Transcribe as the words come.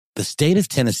The state of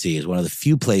Tennessee is one of the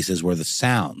few places where the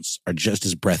sounds are just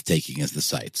as breathtaking as the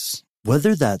sights.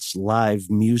 Whether that's live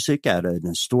music at an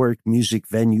historic music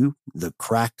venue, the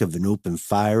crack of an open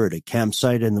fire at a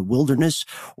campsite in the wilderness,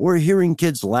 or hearing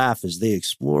kids laugh as they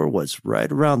explore what's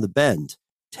right around the bend,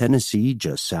 Tennessee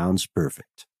just sounds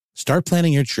perfect. Start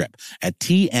planning your trip at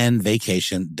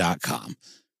tnvacation.com.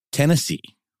 Tennessee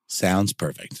sounds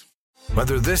perfect.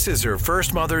 Whether this is her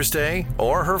first Mother's Day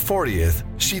or her 40th,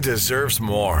 she deserves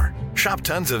more. Shop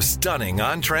tons of stunning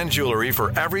on-trend jewelry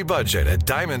for every budget at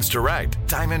Diamonds Direct.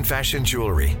 Diamond fashion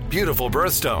jewelry, beautiful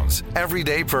birthstones,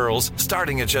 everyday pearls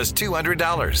starting at just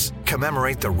 $200.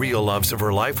 Commemorate the real loves of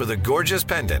her life with a gorgeous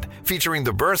pendant featuring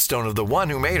the birthstone of the one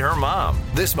who made her mom.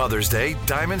 This Mother's Day,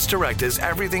 Diamonds Direct is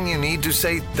everything you need to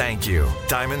say thank you.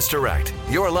 Diamonds Direct,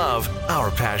 your love,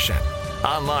 our passion.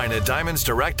 Online at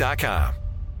diamondsdirect.com.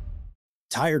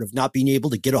 Tired of not being able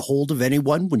to get a hold of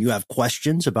anyone when you have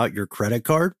questions about your credit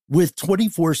card? With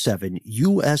 24/7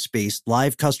 U.S.-based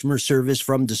live customer service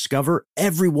from Discover,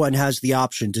 everyone has the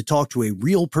option to talk to a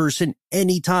real person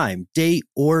anytime, day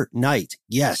or night.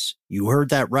 Yes, you heard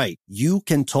that right. You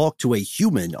can talk to a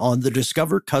human on the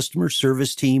Discover customer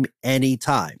service team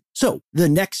anytime. So the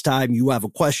next time you have a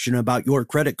question about your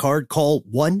credit card, call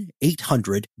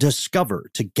 1-800-DISCOVER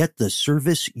to get the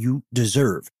service you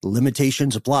deserve.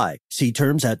 Limitations apply. See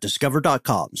terms at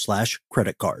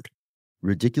discover.com/credit card.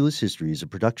 Ridiculous History is a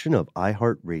production of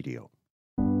iHeartRadio.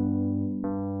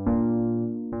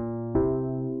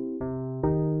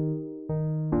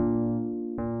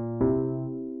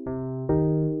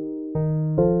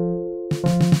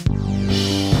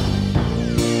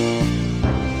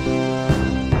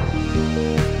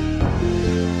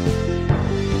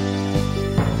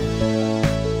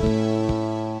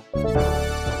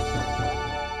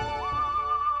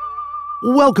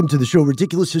 Welcome to the show,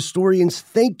 Ridiculous Historians.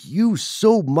 Thank you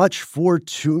so much for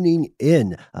tuning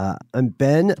in. I'm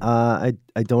Ben. I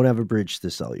don't have a bridge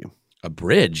to sell you. A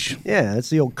bridge? Yeah, it's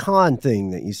the old con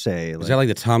thing that you say. Is that like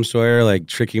the Tom Sawyer, like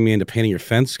tricking me into painting your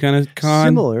fence kind of con?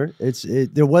 Similar.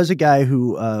 There was a guy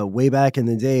who way back in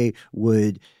the day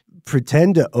would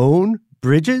pretend to own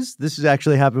bridges. This has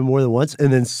actually happened more than once,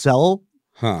 and then sell,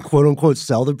 quote unquote,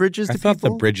 sell the bridges to people. I thought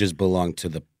the bridges belonged to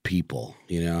the people,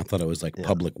 you know? I thought it was like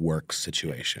public works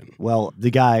situation. Well, the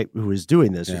guy who was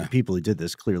doing this, or the people who did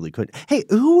this clearly couldn't. Hey,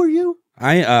 who are you?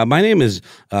 My name is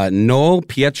Noel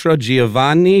Pietro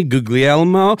Giovanni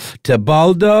Guglielmo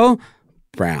Tebaldo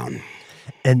Brown.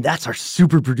 And that's our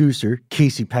super producer,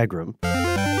 Casey Pegram.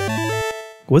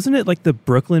 Wasn't it like the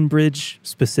Brooklyn Bridge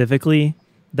specifically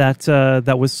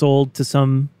that was sold to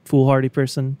some foolhardy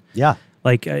person? Yeah.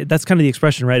 Like, that's kind of the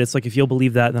expression, right? It's like, if you'll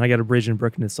believe that, then I got a bridge in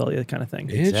Brooklyn to sell you, kind of thing.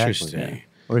 Interesting. Exactly. Yeah.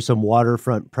 Or some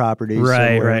waterfront property.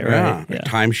 Right. Yeah.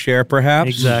 Timeshare, perhaps?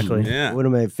 Exactly. Yeah. One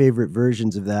of my favorite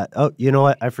versions of that. Oh, you know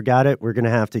what? I forgot it. We're going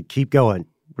to have to keep going.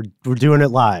 We're doing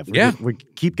it live. We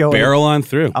keep going. Barrel on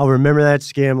through. I'll remember that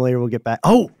scam later. We'll get back.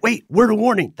 Oh, wait. Word of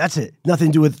warning. That's it. Nothing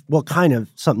to do with, well, kind of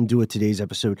something to do with today's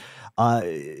episode.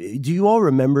 Do you all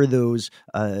remember those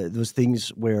things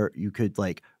where you could,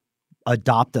 like,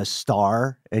 adopt a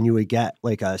star and you would get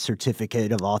like a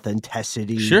certificate of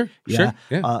authenticity? Sure. Yeah.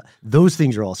 Those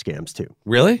things are all scams too.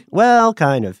 Really? Well,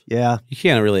 kind of. Yeah. You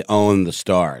can't really own the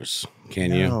stars,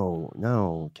 can you?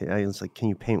 No. It's like, can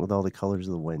you paint with all the colors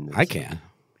of the wind? I can.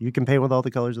 You can paint with all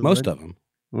the colors of the wind? Most of them.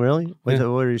 Really? What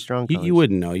are your strong colors? You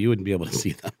wouldn't know. You wouldn't be able to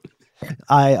see them.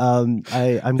 I'm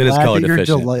glad that you're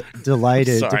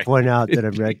delighted to point out that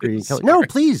I'm red, green, color. No,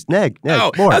 please, neg.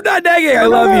 No, more. I'm not negging. I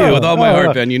love you with all my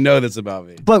heart, Ben. You know this about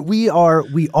me. But we are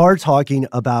talking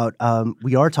about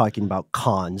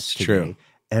cons today. True.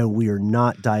 And we are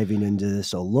not diving into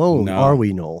this alone, are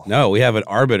we, Noel? No, we have an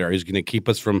arbiter who's going to keep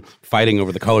us from fighting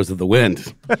over the colors of the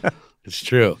wind. It's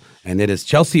true. And it is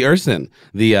Chelsea Urson,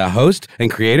 the host and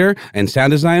creator and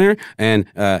sound designer and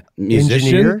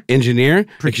musician, engineer,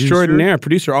 extraordinaire,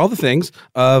 producer, all the things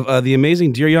of the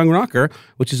amazing Dear Young Rocker,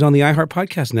 which is on the iHeart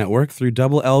Podcast Network through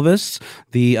Double Elvis,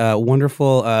 the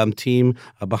wonderful team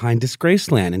behind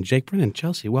Disgraceland. And Jake Brennan.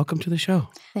 Chelsea, welcome to the show.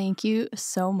 Thank you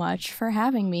so much for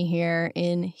having me here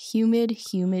in humid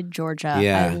Georgia.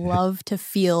 Yeah. I love to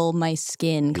feel my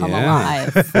skin come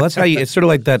alive. Well, that's how it's sort of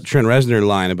like that Trent Reznor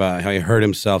line about how he hurt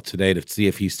himself today to see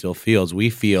if he still feels. We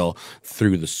feel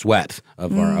through the sweat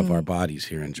of our bodies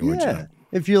here in Georgia.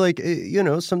 Yeah. If you're like,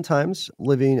 sometimes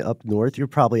living up north, you're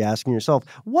probably asking yourself,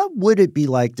 what would it be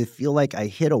like to feel like I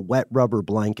hit a wet rubber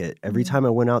blanket every time I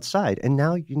went outside? And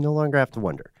now you no longer have to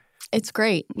wonder. It's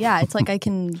great. Yeah, it's like I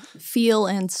can feel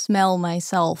and smell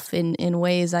myself in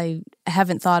ways I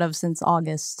haven't thought of since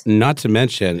August. Not to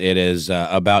mention, it is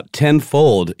about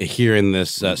tenfold here in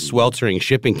this sweltering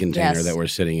shipping container that we're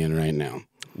sitting in right now.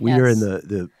 We are in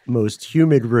the most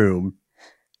humid room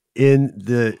in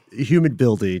the humid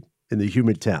building in the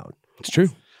humid town. It's true.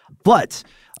 But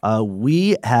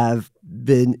we have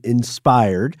been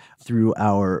inspired through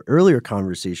our earlier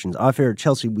conversations off air.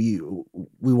 Chelsea, we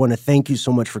want to thank you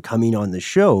so much for coming on the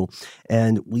show.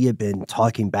 And we have been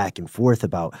talking back and forth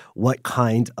about what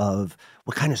kind of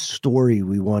story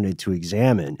we wanted to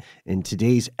examine in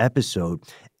today's episode.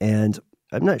 And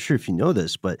I'm not sure if you know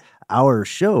this, but our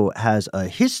show has a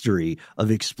history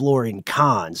of exploring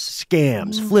cons,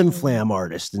 scams, flim-flam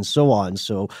artists, and so on.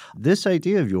 So this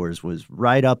idea of yours was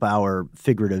right up our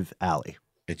figurative alley.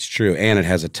 It's true. And it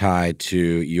has a tie to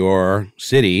your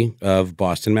city of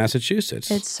Boston, Massachusetts.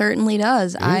 It certainly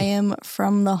does. I am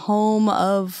from the home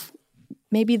of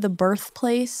maybe the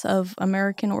birthplace of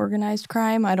American organized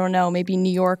crime. I don't know. Maybe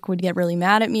New York would get really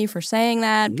mad at me for saying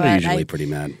that. But They're usually pretty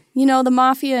mad. You know, the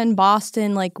mafia in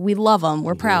Boston, like, we love them.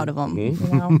 We're proud of them. You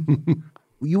know?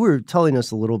 You were telling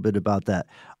us a little bit about that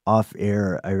off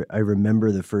air. I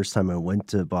remember the first time I went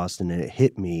to Boston and it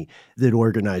hit me that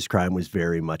organized crime was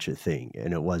very much a thing.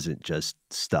 And it wasn't just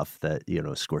stuff that, you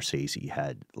know, Scorsese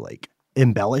had like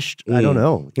embellished. I don't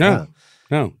know.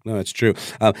 No, it's true.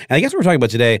 And I guess what we're talking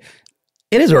about today,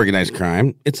 it is organized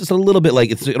crime. It's just a little bit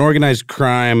like it's an organized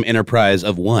crime enterprise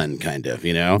of one, kind of,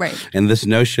 you know? Right. And this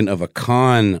notion of a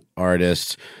con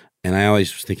artist, and I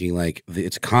always was thinking like,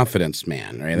 it's confidence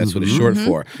man, right? That's what it's short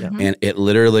for. Yeah. And it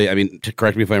literally, I mean, to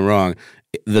correct me if I'm wrong,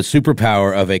 the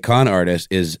superpower of a con artist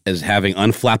is having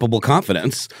unflappable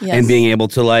confidence and being able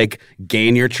to like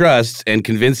gain your trust and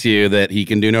convince you that he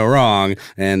can do no wrong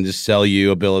and just sell you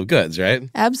a bill of goods, right?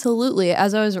 Absolutely.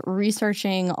 As I was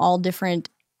researching all different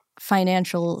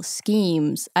financial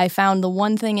schemes, I found the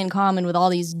one thing in common with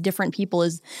all these different people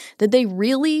is that they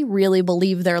really, really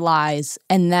believe their lies,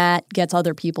 and that gets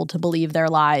other people to believe their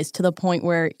lies to the point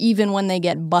where even when they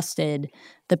get busted,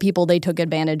 the people they took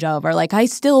advantage of are like, I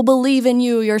still believe in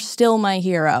you. You're still my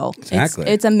hero. Exactly.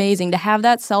 It's amazing to have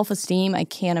that self-esteem. I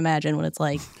can't imagine what it's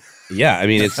like. Yeah, I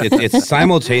mean, it's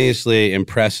simultaneously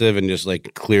impressive and just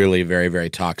like clearly very, very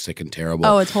toxic and terrible.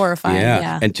 Oh, it's horrifying.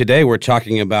 Yeah. And today we're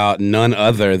talking about none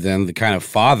other than the kind of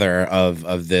father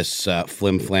of this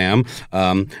flim-flam,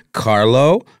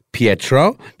 Carlo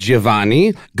Pietro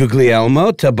Giovanni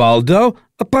Guglielmo Tebaldo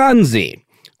Ponzi,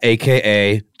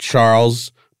 a.k.a.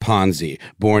 Charles Ponzi,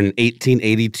 born in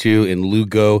 1882 in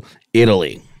Lugo,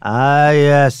 Italy.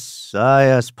 Yes,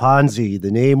 Ponzi.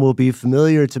 The name will be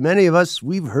familiar to many of us.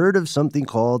 We've heard of something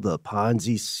called the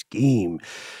Ponzi scheme.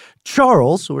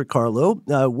 Charles, or Carlo,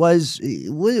 was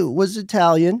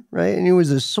Italian, right? And he was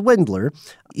a swindler.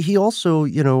 He also,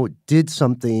 did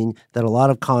something that a lot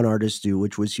of con artists do,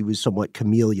 which was he was somewhat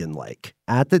chameleon-like.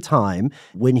 At the time,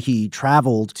 when he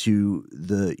traveled to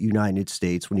the United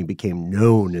States, when he became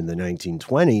known in the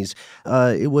 1920s,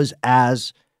 it was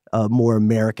as a more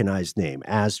Americanized name,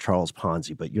 as Charles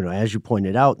Ponzi. But, as you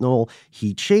pointed out, Noel,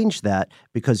 he changed that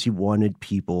because he wanted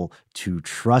people to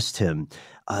trust him.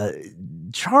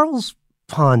 Charles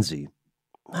Ponzi,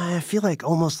 I feel like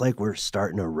almost like we're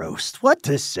starting a roast. What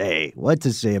to say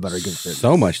about our good friend?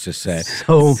 So much to say.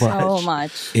 So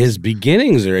much. His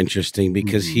beginnings are interesting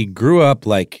because he grew up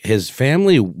like his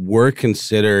family were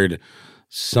considered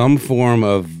some form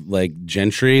of like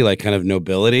gentry, like kind of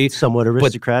nobility. Somewhat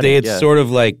aristocratic. But they had sort of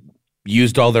like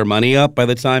used all their money up by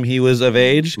the time he was of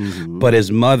age. But his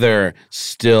mother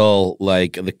still,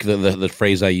 like, the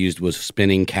phrase I used was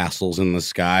spinning castles in the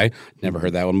sky. Never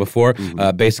heard that one before.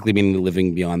 Basically meaning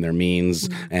living beyond their means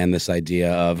and this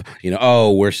idea of,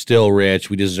 we're still rich,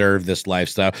 we deserve this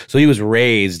lifestyle. So he was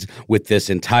raised with this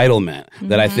entitlement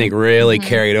that I think really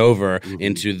carried over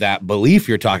into that belief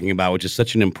you're talking about, which is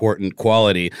such an important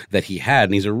quality that he had.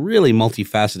 And he's a really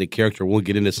multifaceted character. We'll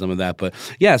get into some of that. But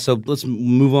yeah, so let's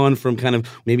move on from kind of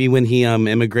maybe when he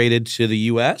immigrated to the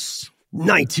U.S.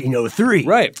 1903.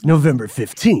 Right. November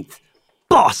 15th.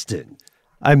 Boston.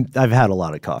 I've had a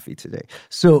lot of coffee today.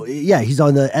 So, yeah, he's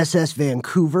on the SS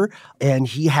Vancouver, and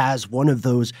he has one of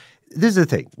those. This is the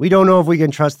thing. We don't know if we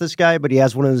can trust this guy, but he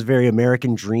has one of those very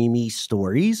American dreamy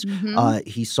stories.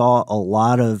 He saw a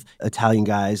lot of Italian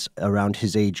guys around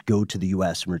his age go to the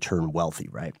U.S. and return wealthy,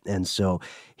 right? And so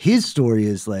his story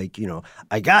is like,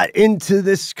 I got into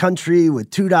this country with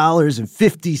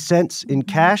 $2.50 in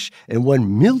cash and $1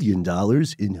 million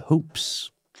in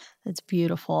hopes. That's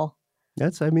beautiful.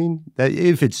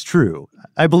 If it's true,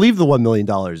 I believe the $1 million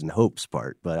in hopes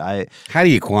part, but How do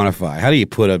you quantify? How do you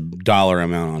put a dollar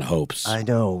amount on hopes? I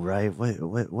know, right?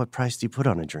 What price do you put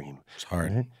on a dream? It's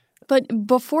hard. Right? But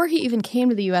before he even came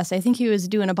to the U.S., I think he was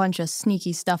doing a bunch of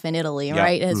sneaky stuff in Italy,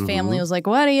 right? His family was like,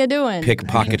 what are you doing?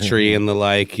 Pickpocketry and the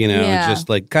like, just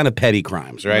like kind of petty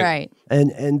crimes, right? Right.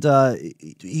 And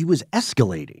he was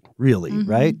escalating, really,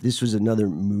 right? This was another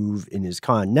move in his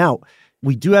con. Now,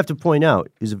 we do have to point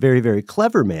out, he's a very, very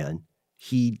clever man.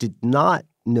 He did not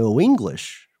know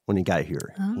English when he got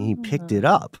here. Oh. He picked it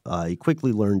up. He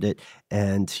quickly learned it,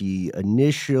 and he's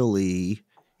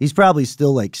probably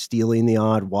still like stealing the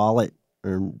odd wallet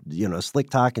or,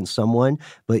 slick talking someone.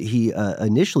 But he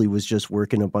initially was just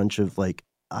working a bunch of like,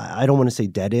 I don't want to say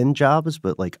dead end jobs,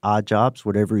 but like odd jobs,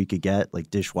 whatever he could get, like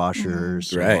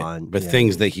dishwashers, right? But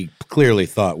things that he clearly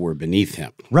thought were beneath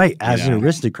him, right? As an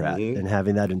aristocrat and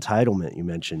having that entitlement you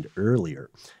mentioned earlier.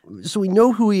 So we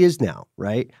know who he is now,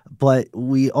 right? But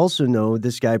we also know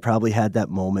this guy probably had that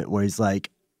moment where he's like,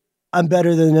 I'm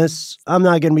better than this. I'm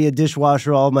not going to be a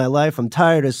dishwasher all my life. I'm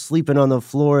tired of sleeping on the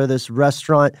floor of this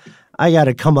restaurant. I got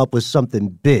to come up with something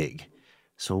big.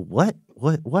 So what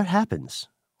happens?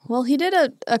 Well, he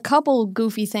did a couple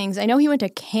goofy things. I know he went to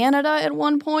Canada at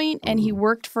one point, and he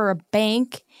worked for a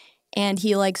bank, and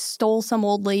he like stole some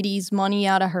old lady's money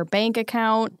out of her bank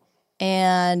account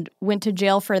and went to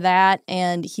jail for that.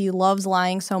 And he loves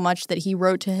lying so much that he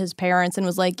wrote to his parents and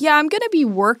was like, yeah, I'm going to be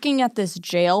working at this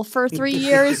jail for 3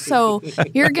 years, so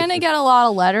you're going to get a lot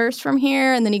of letters from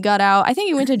here. And then he got out. I think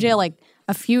he went to jail like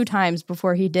a few times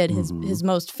before he did his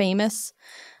most famous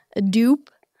dupe.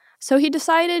 So he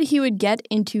decided he would get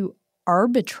into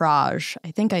arbitrage.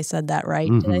 I think I said that right.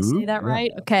 Did I say that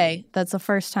right? Okay. That's the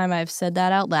first time I've said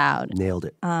that out loud. Nailed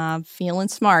it. Feeling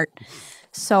smart.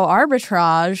 So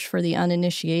arbitrage, for the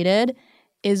uninitiated,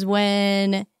 is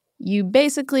when you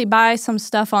basically buy some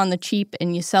stuff on the cheap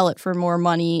and you sell it for more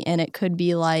money. And it could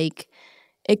be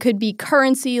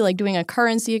currency, like doing a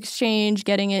currency exchange,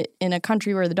 getting it in a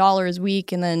country where the dollar is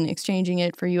weak and then exchanging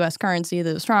it for U.S. currency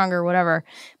that is stronger, whatever.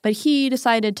 But he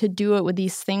decided to do it with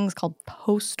these things called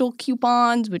postal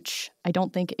coupons, which I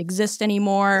don't think exist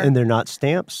anymore. And they're not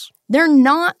stamps? They're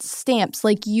not stamps.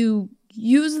 Like, you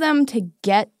use them to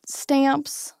get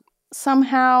stamps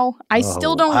somehow. I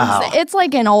still don't. Wow. It's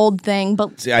like an old thing,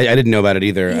 but see, I didn't know about it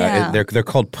either. Yeah. They're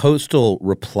called postal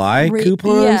reply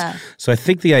coupons. Yeah. So I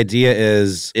think the idea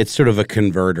is it's sort of a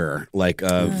converter, like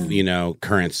of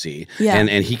currency. Yeah.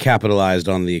 And he capitalized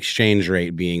on the exchange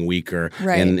rate being weaker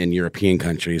in European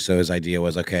countries. So his idea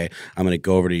was, okay, I'm going to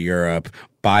go over to Europe,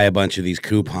 buy a bunch of these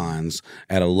coupons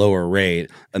at a lower rate,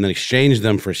 and then exchange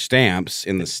them for stamps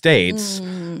in the States,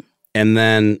 and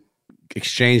then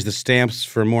exchange the stamps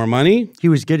for more money. He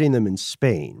was getting them in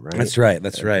Spain, right? That's right.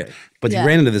 But he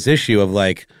ran into this issue of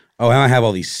like, oh, I have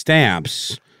all these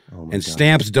stamps, and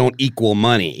stamps don't equal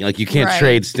money. Like, you can't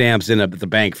trade stamps in at the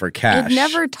bank for cash. It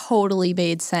never totally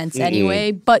made sense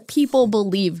anyway, but people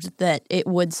believed that it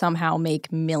would somehow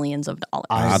make millions of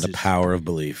dollars. The power of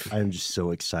belief. I'm just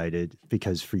so excited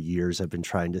because for years I've been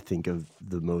trying to think of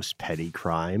the most petty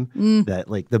crime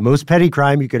the most petty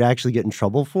crime you could actually get in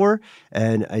trouble for.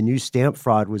 And I knew stamp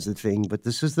fraud was the thing, but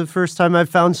this is the first time I've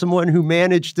found someone who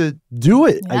managed to do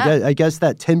it. Yeah. I guess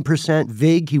that 10%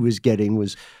 vig he was getting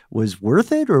was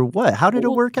worth it, or what? How did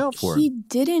it work out for him? He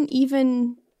didn't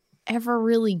even ever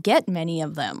really get many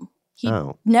of them. He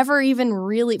never even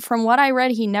really, from what I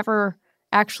read, he never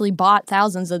actually bought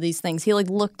thousands of these things. He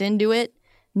looked into it,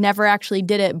 never actually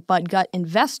did it, but got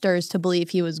investors to believe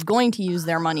he was going to use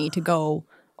their money to go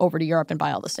over to Europe and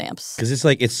buy all the stamps. Because it's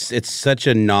like it's such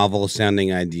a novel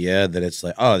sounding idea that it's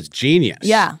like, oh, it's genius.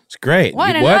 Yeah, it's great.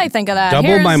 Why didn't I think of that?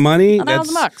 Double my money.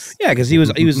 $1,000. Yeah, because he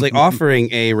was like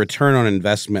offering a return on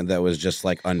investment that was just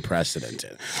like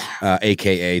unprecedented,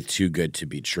 aka too good to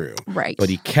be true. Right. But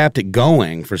he kept it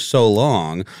going for so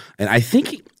long, and I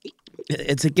think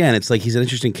it's like he's an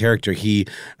interesting character.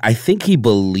 I think he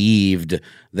believed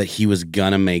that he was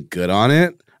gonna make good on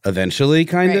it. Eventually,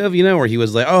 kind of, where he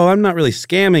was like, oh, I'm not really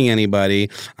scamming anybody.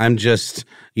 I'm just,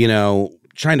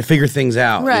 trying to figure things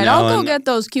out. Right. I'll go get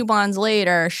those coupons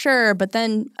later. Sure. But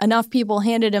then enough people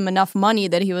handed him enough money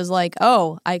that he was like,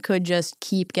 oh, I could just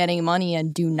keep getting money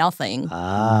and do nothing.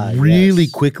 Really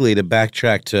quickly, to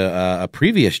backtrack to a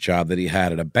previous job that he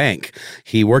had at a bank.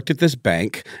 He worked at this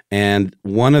bank, and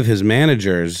one of his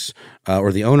managers,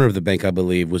 or the owner of the bank, I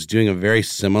believe, was doing a very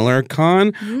similar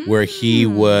con where he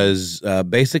was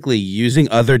basically using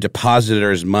other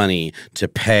depositors' money to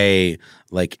pay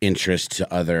like interest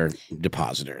to other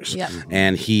depositors. Yep.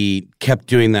 And he kept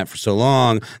doing that for so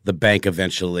long, the bank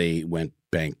eventually went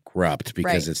bankrupt. bankrupt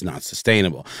because Right. it's not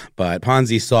sustainable. But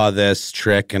Ponzi saw this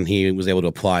trick and he was able to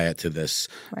apply it to this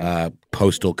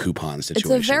postal coupon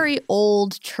situation. It's a very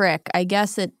old trick. I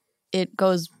guess it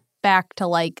goes back to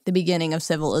like the beginning of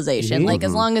civilization. Like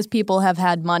as long as people have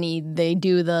had money, they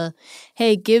do the,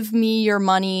 hey, give me your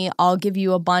money, I'll give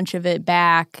you a bunch of it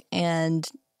back, and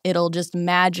it'll just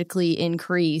magically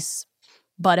increase.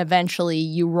 But eventually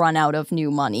you run out of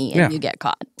new money and you get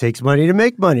caught. Takes money to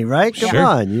make money, right? Come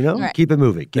on, Right. keep it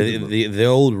moving. Keep it moving. The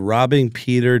old robbing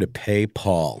Peter to pay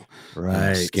Paul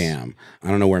Right. scam. I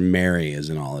don't know where Mary is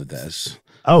in all of this.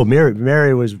 Oh,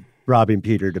 Mary was robbing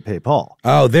Peter to pay Paul.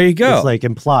 Oh, there you go. It's like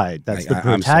implied. That's the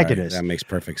I'm sorry. protagonist. That makes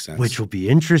perfect sense. Which will be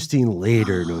interesting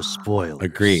later. No spoilers.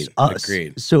 Agreed.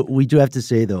 Agreed. So we do have to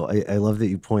say, though, I love that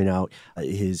you point out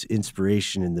his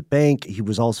inspiration in the bank. He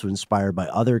was also inspired by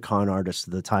other con artists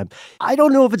at the time. I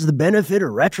don't know if it's the benefit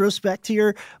or retrospect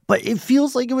here, but it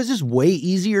feels like it was just way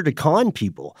easier to con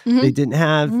people. They didn't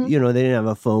have, they didn't have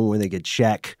a phone where they could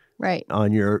check Right.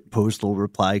 on your postal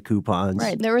reply coupons.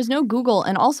 Right. There was no Google.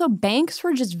 And also, banks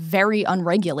were just very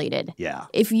unregulated. Yeah.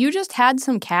 If you just had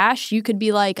some cash, you could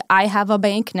be like, I have a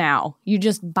bank now. You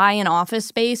just buy an office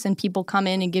space and people come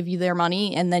in and give you their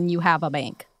money, and then you have a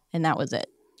bank. And that was it.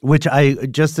 Which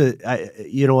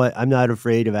you know what? I'm not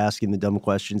afraid of asking the dumb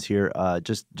questions here.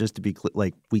 Just to be clear,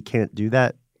 like, we can't do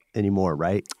that anymore,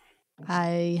 right?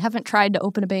 I haven't tried to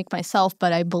open a bank myself,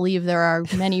 but I believe there are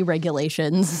many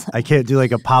regulations. I can't do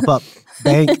like a pop-up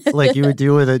bank like you would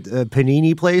do with a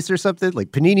Panini Place or something, like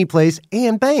Panini Place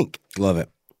and bank. Love it.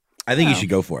 I think you should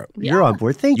go for it. You're on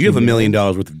board. Thank you. You have $1 million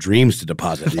worth of dreams to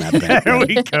deposit in that bank. There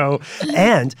we go.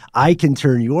 And I can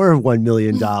turn your $1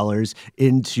 million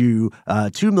into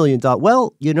 $2 million.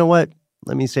 Well, you know what?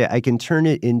 Let me say, I can turn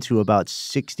it into about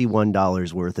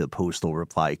 $61 worth of postal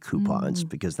reply coupons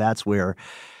because that's where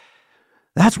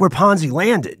Ponzi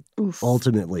landed. Oof.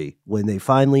 Ultimately, when they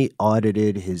finally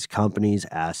audited his company's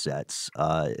assets.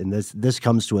 And this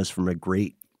comes to us from a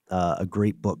great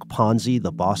book, Ponzi,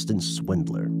 the Boston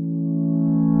Swindler.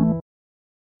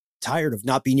 Tired of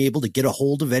not being able to get a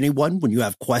hold of anyone when you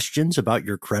have questions about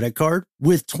your credit card?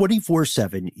 With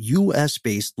 24/7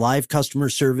 U.S.-based live customer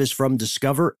service from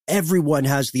Discover, everyone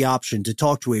has the option to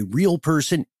talk to a real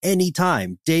person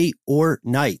anytime, day or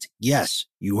night. Yes,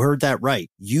 you heard that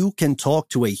right. You can talk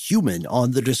to a human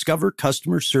on the Discover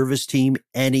customer service team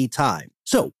anytime.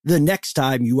 So the next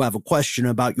time you have a question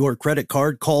about your credit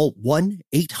card, call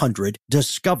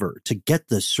 1-800-DISCOVER to get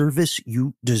the service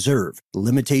you deserve.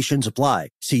 Limitations apply.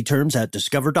 See terms at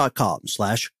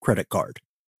discover.com/credit card.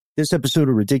 This episode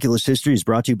of Ridiculous History is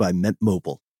brought to you by Mint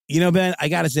Mobile. You know, Ben, I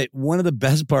got to say, one of the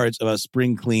best parts about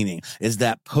spring cleaning is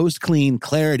that post-clean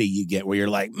clarity you get where you're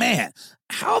like, man,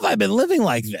 how have I been living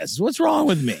like this? What's wrong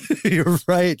with me? You're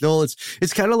right, Noel.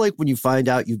 It's kind of like when you find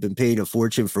out you've been paying a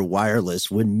fortune for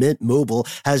wireless when Mint Mobile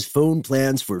has phone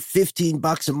plans for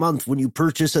 $15 a month when you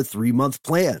purchase a 3-month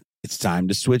plan. It's time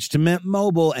to switch to Mint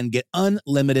Mobile and get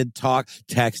unlimited talk,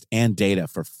 text, and data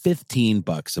for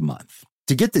 $15 a month.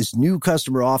 To get this new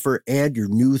customer offer and your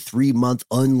new 3-month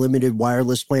unlimited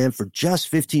wireless plan for just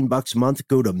 $15 a month,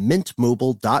 go to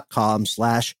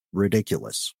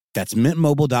mintmobile.com/ridiculous. That's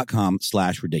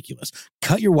mintmobile.com/ridiculous.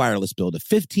 Cut your wireless bill to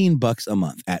 $15 a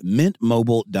month at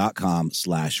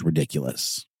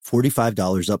mintmobile.com/ridiculous.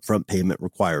 $45 upfront payment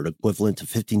required, equivalent to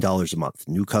 $15 a month.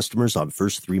 New customers on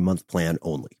first 3-month plan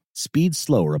only. Speed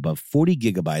slower above 40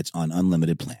 gigabytes on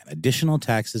unlimited plan. Additional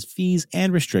taxes, fees,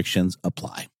 and restrictions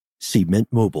apply. See Mint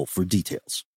Mobile for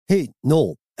details. Hey,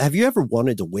 Noel, have you ever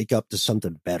wanted to wake up to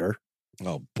something better?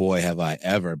 Oh, boy, have I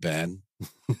ever been.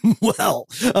 Well,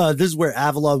 this is where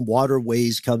Avalon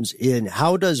Waterways comes in.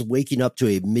 How does waking up to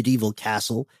a medieval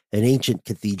castle, an ancient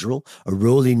cathedral, a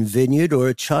rolling vineyard, or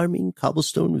a charming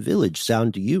cobblestone village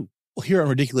sound to you? Well, here on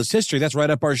Ridiculous History, that's right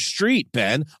up our street,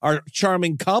 Ben, our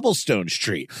charming cobblestone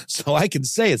street. So I can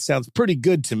say it sounds pretty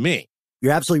good to me.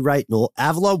 You're absolutely right, Noel.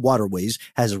 Avalon Waterways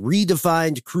has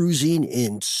redefined cruising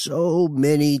in so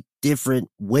many different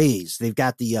ways. They've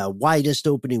got the widest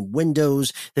opening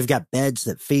windows. They've got beds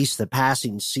that face the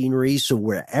passing scenery. So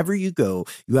wherever you go,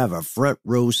 you have a front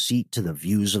row seat to the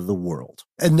views of the world.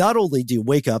 And not only do you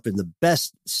wake up in the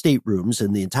best staterooms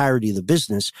in the entirety of the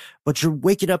business, but you're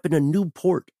waking up in a new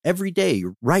port every day.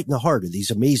 You're right in the heart of these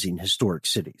amazing historic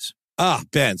cities. Ah,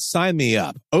 Ben, sign me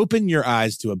up. Open your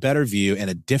eyes to a better view and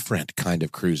a different kind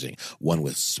of cruising. One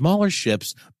with smaller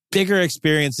ships, bigger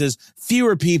experiences,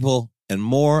 fewer people, and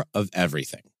more of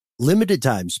everything. Limited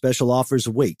time special offers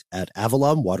await at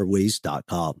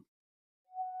avalonwaterways.com.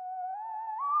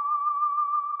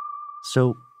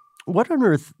 So what on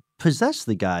earth possessed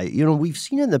the guy? You know, we've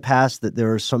seen in the past that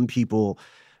there are some people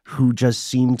who just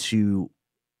seem to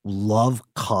love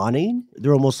conning.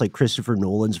 They're almost like Christopher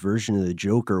Nolan's version of the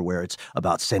Joker, where it's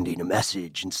about sending a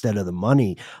message instead of the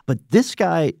money. But this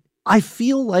guy, I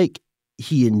feel like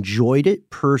he enjoyed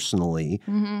it personally,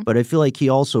 but I feel like he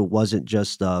also wasn't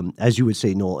just, as you would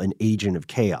say, Noel, an agent of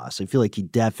chaos. I feel like he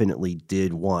definitely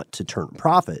did want to turn a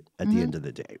profit at the end of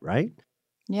the day, right?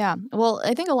 Yeah. Well,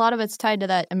 I think a lot of it's tied to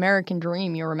that American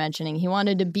dream you were mentioning. He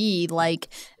wanted to be like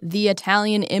the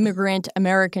Italian immigrant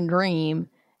American dream.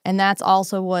 And that's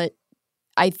also what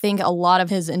I think a lot of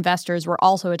his investors were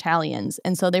also Italians.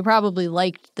 And so they probably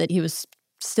liked that he was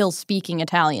still speaking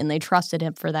Italian. They trusted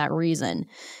him for that reason.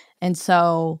 And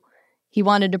so he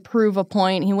wanted to prove a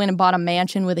point. He went and bought a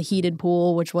mansion with a heated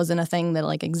pool, which wasn't a thing that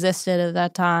like existed at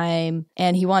that time.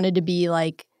 And he wanted to be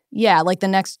like, yeah, like the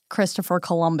next Christopher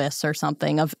Columbus or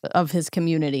something of his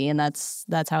community. And that's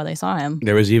how they saw him.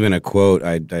 There was even a quote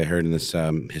I heard in this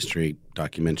history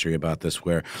documentary about this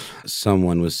where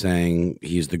someone was saying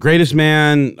he's the greatest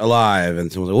man alive.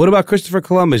 And someone was like, what about Christopher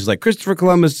Columbus? He's like, Christopher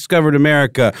Columbus discovered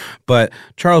America, but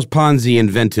Charles Ponzi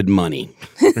invented money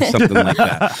or something like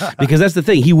that. Because that's the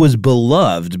thing. He was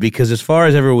beloved because as far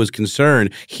as everyone was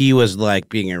concerned, he was like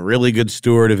being a really good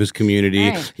steward of his community.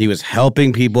 Right. He was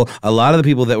helping people. A lot of the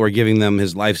people that were giving them their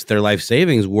life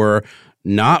savings were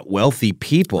not wealthy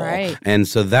people. Right. And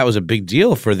so that was a big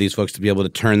deal for these folks to be able to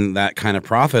turn that kind of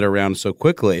profit around so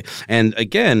quickly. And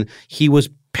again, he was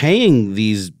paying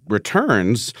these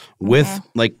returns with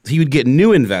like he would get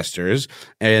new investors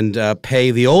and pay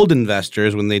the old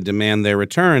investors when they demand their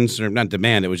returns, or not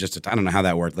demand, it was just I don't know how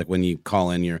that worked, like when you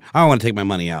call in I want to take my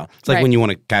money out. It's like when you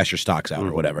want to cash your stocks out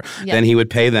or whatever. Yep. Then he would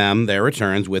pay them their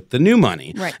returns with the new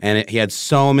money. Right. And he had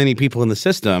so many people in the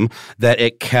system that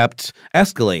it kept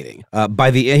escalating.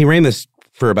 He ran this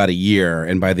for about a year,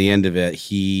 and by the end of it,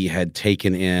 he had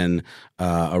taken in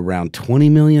around $20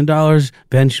 million.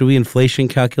 Ben, should we inflation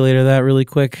calculator that really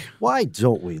quick? Why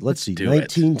don't we? Let's see,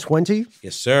 1920?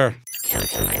 Yes, sir.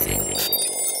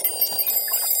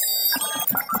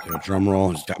 A drum roll.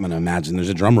 I'm going to imagine there's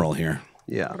a drum roll here.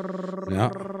 Yeah.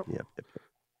 Yep.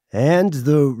 And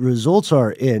the results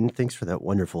are in. Thanks for that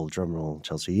wonderful drum roll,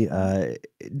 Chelsea.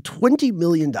 $20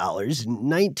 million in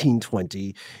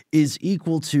 1920 is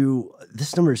equal to,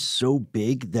 this number is so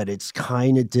big that it's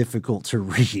kind of difficult to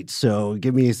read. So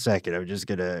give me a second. I'm just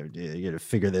gonna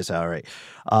figure this out right.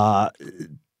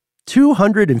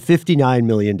 $259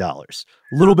 million. A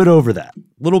little bit over that. A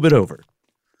little bit over.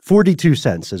 42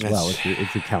 cents as well, if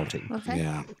you're counting. Okay.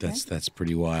 Yeah, that's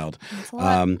pretty wild. That's a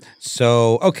lot.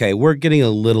 So, okay, we're getting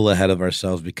a little ahead of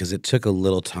ourselves because it took a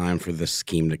little time for this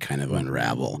scheme to kind of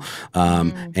unravel.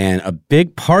 And a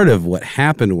big part of what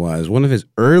happened was one of his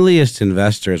earliest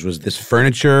investors was this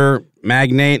furniture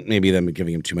magnate. Maybe I'm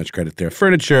giving him too much credit there.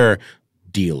 Furniture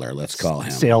dealer, let's call him.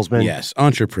 Salesman. Yes,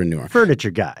 entrepreneur.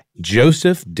 Furniture guy.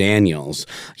 Joseph Daniels.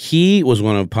 He was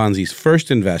one of Ponzi's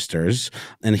first investors,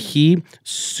 and he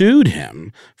sued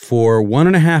him for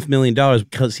 $1.5 million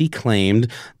because he claimed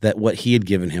that what he had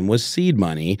given him was seed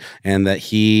money and that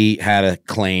he had a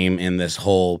claim in this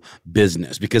whole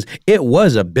business because it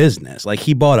was a business. Like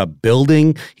he bought a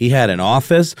building, he had an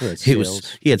office,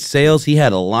 he had sales, he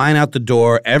had a line out the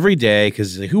door every day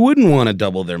because who wouldn't want to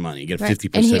double their money, get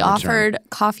 50% And he return? offered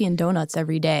coffee and donuts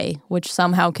every day, which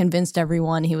somehow convinced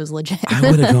everyone he was legit. I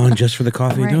would have gone just for the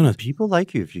coffee and donuts. People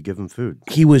like you if you give them food.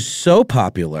 He was so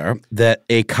popular that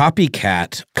a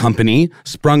copycat company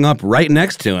sprung up right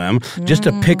next to him just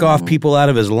to pick off people out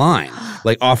of his line,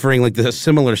 like offering like the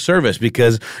similar service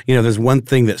because, you know, there's one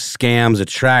thing that scams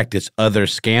attract, it's other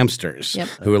scamsters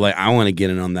who are like, I want to get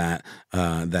in on that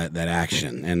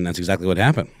action. And that's exactly what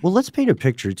happened. Well, let's paint a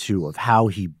picture, too, of how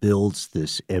he builds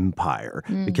this empire.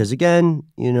 Because, again,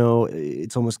 you know,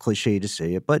 it's almost cliche to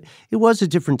say it, but it was a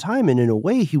different time. And in a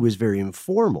way, he was very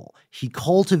informal. He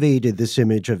cultivated this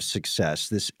image of success,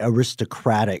 this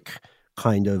aristocratic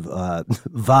kind of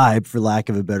vibe, for lack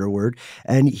of a better word.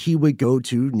 And he would go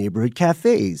to neighborhood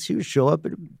cafes. He would show up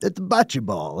at the bocce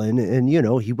ball and you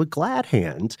know, he would glad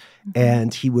hand.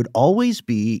 And he would always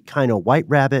be kind of White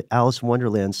Rabbit, Alice in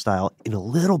Wonderland style, in a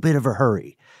little bit of a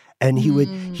hurry. And he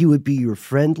would be your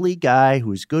friendly guy who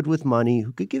was good with money,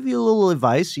 who could give you a little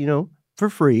advice, you know, for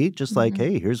free, just like,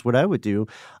 hey, here's what I would do.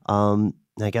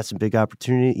 I got some big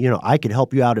opportunity. You know, I could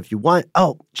help you out if you want.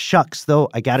 Oh, shucks, though.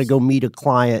 I got to go meet a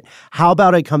client. How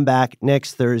about I come back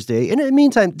next Thursday? And in the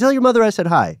meantime, tell your mother I said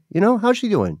hi. You know, how's she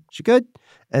doing? She good?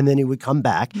 And then he would come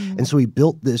back. And so he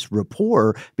built this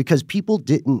rapport because people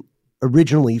didn't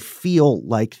originally feel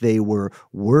like they were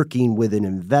working with an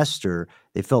investor.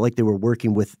 They felt like they were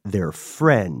working with their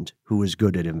friend who was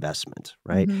good at investment,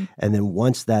 right? And then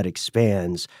once that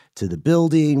expands to the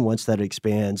building, once that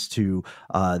expands to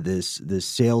this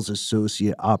sales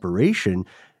associate operation,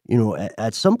 you know,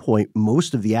 at some point,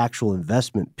 most of the actual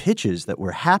investment pitches that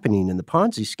were happening in the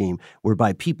Ponzi scheme were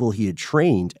by people he had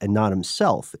trained and not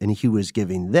himself. And he was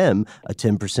giving them a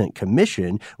 10%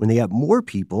 commission when they had more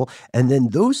people. And then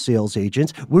those sales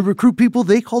agents would recruit people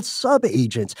they called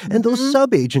sub-agents. And those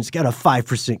sub-agents got a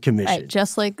 5% commission. Right,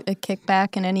 just like a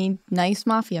kickback in any nice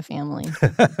mafia family.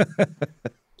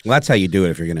 Well, that's how you do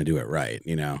it if you're going to do it right.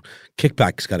 You know,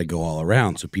 kickback's got to go all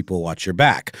around so people watch your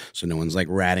back, so no one's like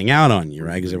ratting out on you,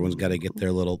 right? Because everyone's got to get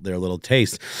their little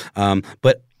taste.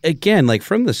 But again, like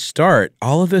from the start,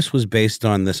 all of this was based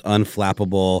on this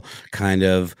unflappable kind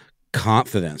of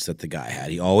confidence that the guy had.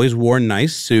 He always wore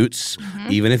nice suits,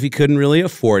 even if he couldn't really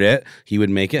afford it. He would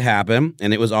make it happen,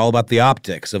 and it was all about the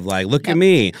optics of like, look at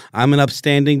me, I'm an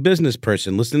upstanding business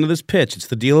person. Listen to this pitch. It's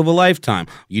the deal of a lifetime.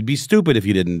 You'd be stupid if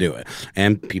you didn't do it.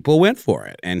 And people went for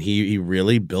it, and he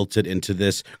really built it into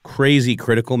this crazy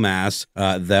critical mass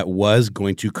that was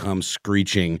going to come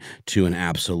screeching to an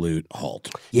absolute halt.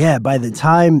 Yeah, by the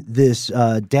time this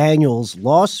Daniels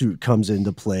lawsuit comes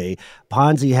into play,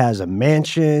 Ponzi has a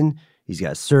mansion. He's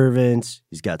got servants.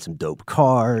 He's got some dope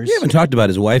cars. We haven't talked about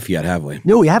his wife yet, have we?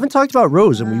 No, we haven't talked about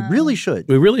Rose, and we really should.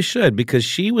 We really should, because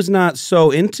she was not so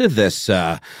into this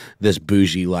this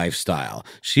bougie lifestyle.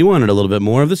 She wanted a little bit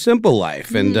more of the simple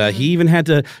life, and he even had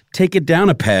to take it down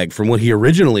a peg from what he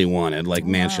originally wanted, like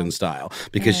mansion style,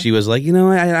 because she was like, you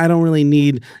know, I don't really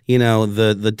need, you know,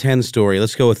 the 10-story.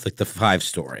 Let's go with like the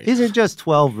 5-story. Isn't just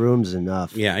 12 rooms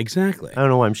enough? Yeah, exactly. I don't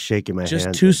know why I'm shaking my hand.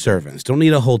 Just 2 servants. Don't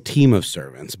need a whole team of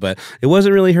servants, but it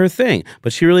wasn't really her thing.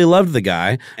 But she really loved the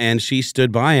guy, and she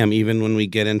stood by him even when we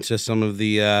get into some of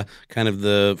the kind of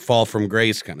the fall from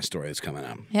grace kind of story that's coming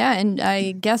up. Yeah, and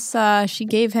I guess she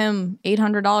gave him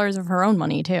 $800 of her own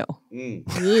money, too.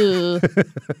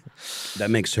 That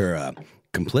makes her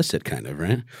complicit, kind of,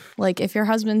 right? Like, if your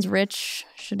husband's rich,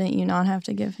 shouldn't you not have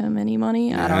to give him any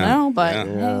money? I don't know, but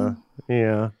hey.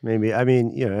 Yeah, maybe. I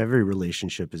mean, you know, every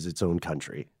relationship is its own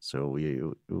country, so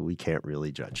we can't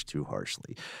really judge too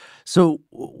harshly. So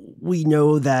we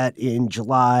know that in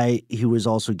July, he was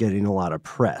also getting a lot of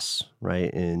press,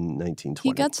 right, in 1920.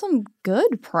 He got some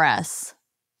good press,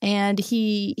 and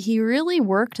he really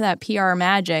worked that PR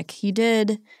magic. He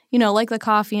did, you know, like the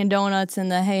coffee and donuts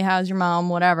and the, hey, how's your mom,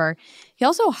 whatever. He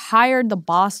also hired the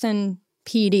Boston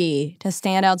PD to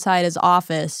stand outside his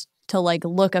office to like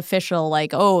look official,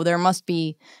 like, oh, there must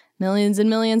be millions and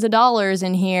millions of dollars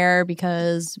in here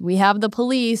because we have the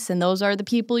police and those are the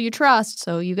people you trust.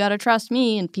 So you got to trust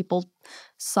me. And people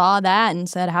saw that and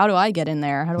said, how do I get in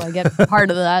there? How do I get part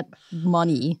of that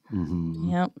money?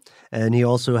 Yep. And he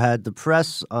also had the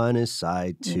press on his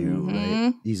side too,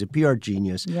 right? He's a PR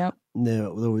genius. Yep. There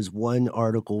was one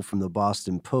article from the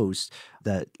Boston Post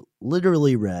that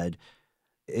literally read,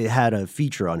 it had a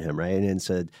feature on him, right? And it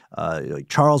said, like,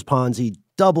 Charles Ponzi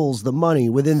doubles the money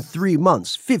within 3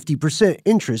 months, 50%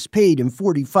 interest paid in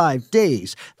 45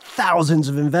 days, thousands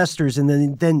of investors.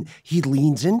 And then he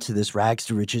leans into this rags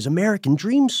to riches American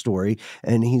dream story.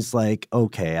 And he's like,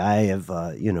 okay, I have,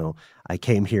 I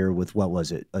came here with, what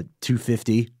was it, a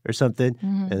 $250 or something?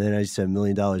 And then I said $1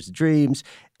 million of dreams.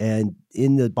 And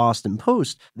in the Boston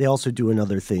Post, they also do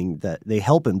another thing that they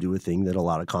help him do a thing that a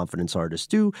lot of confidence artists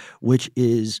do, which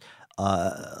is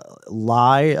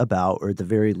lie about, or at the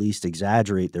very least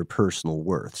exaggerate their personal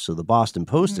worth. So the Boston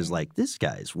Post is like, this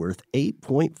guy is worth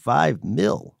 $8.5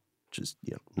 million, which is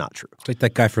not true. It's like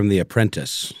that guy from The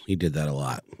Apprentice. He did that a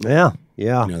lot. Yeah. You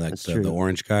know, that's the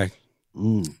orange guy.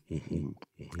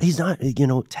 He's not,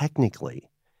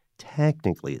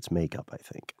 technically it's makeup, I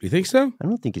think. You think so? I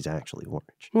don't think he's actually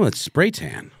orange. Well, it's spray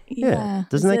tan. Yeah.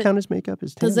 Doesn't that count as makeup?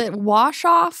 As tan? Does it wash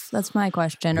off? That's my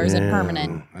question. Or is it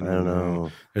permanent? I don't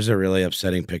know. There's a really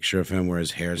upsetting picture of him where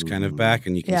his hair's kind of back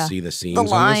and you can see the seams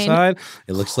the on the side.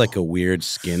 It looks like a weird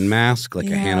skin mask,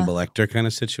 like a Hannibal Lecter kind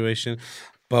of situation.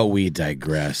 But we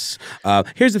digress.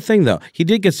 Here's the thing, though. He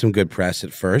did get some good press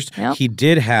at first. Yep. He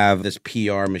did have this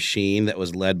PR machine that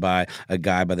was led by a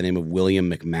guy by the name of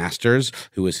William McMasters,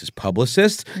 who was his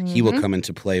publicist. He will come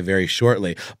into play very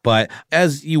shortly. But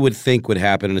as you would think would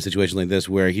happen in a situation like this,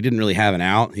 where he didn't really have an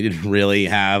out, he didn't really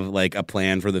have like a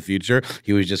plan for the future.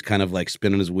 He was just kind of like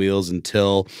spinning his wheels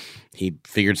until he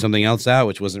figured something else out,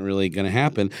 which wasn't really going to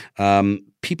happen.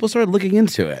 People started looking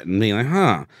into it and being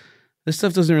like, this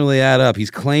stuff doesn't really add up. He's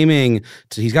claiming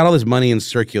he's got all this money in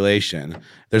circulation.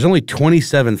 There's only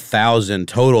 27,000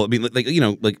 total. I mean,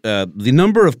 the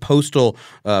number of postal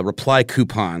reply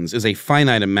coupons is a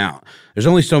finite amount. There's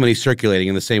only so many circulating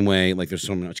in the same way, like there's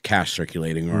so much cash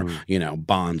circulating or,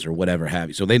 bonds or whatever have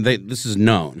you. So this is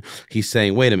known. He's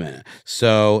saying, wait a minute.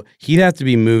 So he'd have to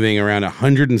be moving around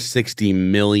 160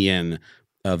 million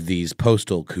of these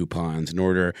postal coupons in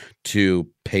order to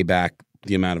pay back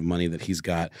the amount of money that he's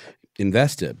got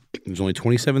invested. There's only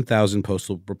 27,000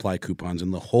 postal reply coupons in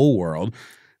the whole world.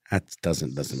 That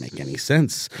doesn't make any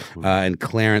sense. And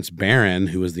Clarence Barron,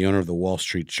 who was the owner of the Wall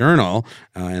Street Journal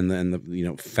and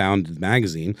the founded the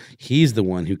magazine, he's the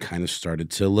one who kind of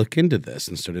started to look into this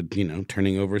and started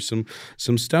turning over some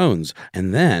stones.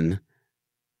 And then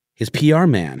his PR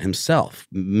man himself,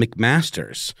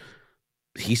 McMasters,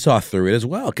 he saw through it as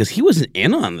well because he wasn't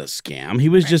in on the scam. He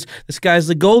was just, this guy's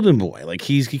the golden boy. Like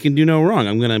he can do no wrong.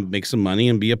 I'm going to make some money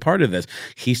and be a part of this.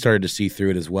 He started to see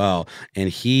through it as well. And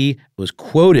he was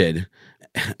quoted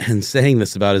and saying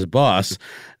this about his boss: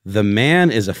 "The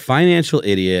man is a financial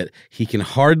idiot. He can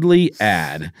hardly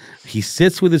add. He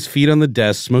sits with his feet on the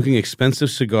desk, smoking expensive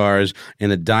cigars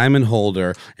in a diamond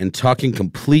holder and talking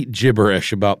complete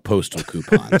gibberish about postal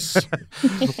coupons."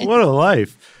 What a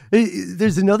life.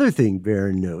 There's another thing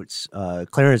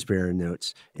Clarence Barron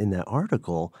notes in that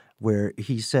article where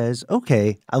he says,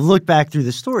 okay, I've looked back through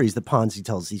the stories that Ponzi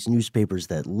tells these newspapers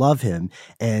that love him,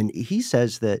 and he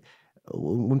says that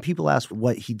when people ask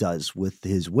what he does with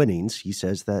his winnings, he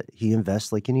says that he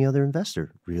invests like any other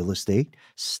investor: real estate,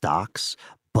 stocks,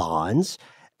 bonds.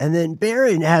 And then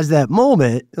Barron has that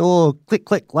moment, a little click,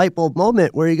 click, light bulb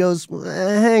moment where he goes,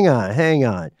 hang on,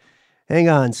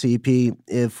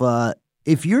 CP.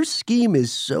 If your scheme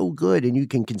is so good and you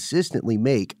can consistently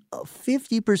make a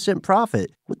 50%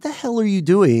 profit, what the hell are you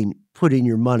doing putting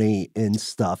your money in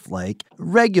stuff like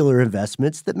regular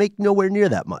investments that make nowhere near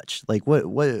that much? Like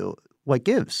what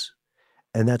gives?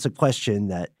 And that's a question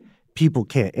that people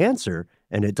can't answer,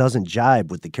 and it doesn't jibe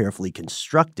with the carefully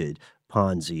constructed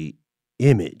Ponzi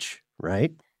image,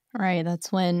 right? Right.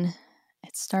 That's when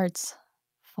it starts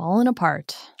falling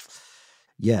apart.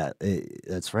 Yeah,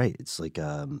 that's right. It's like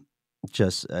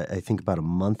I think about a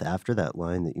month after that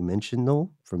line that you mentioned,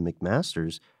 Noel, from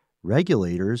McMasters,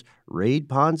 regulators raid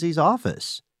Ponzi's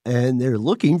office, and they're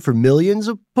looking for millions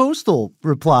of postal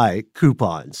reply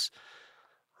coupons.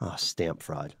 Oh, stamp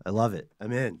fraud. I love it.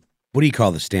 I'm in. What do you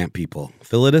call the stamp people?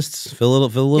 Philatelists?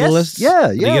 Philatelists?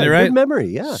 Yes, Did I get it right? Good memory,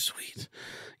 yeah. Sweet.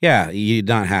 Yeah, you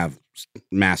don't have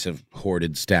massive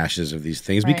hoarded stashes of these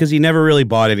things Right. because he never really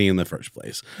bought any in the first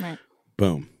place. Right.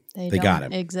 Boom. They got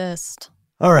him. Exist.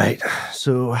 All right.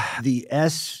 So the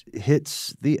S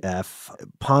hits the F.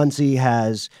 Ponzi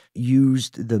has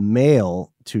used the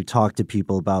mail to talk to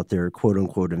people about their quote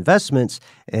unquote investments.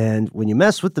 And when you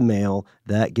mess with the mail,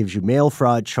 that gives you mail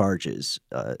fraud charges.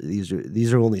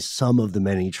 These are only some of the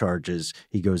many charges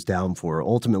he goes down for.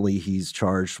 Ultimately, he's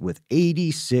charged with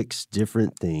 86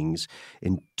 different things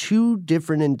in 2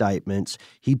 different indictments.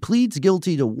 He pleads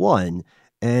guilty to 1,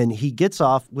 and he gets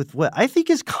off with what I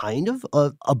think is kind of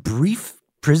a brief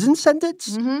prison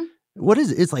sentence? Mm-hmm. What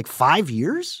is it? It's like 5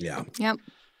 years? Yeah. Yep.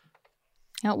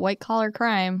 Yeah, white collar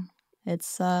crime.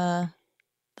 It's the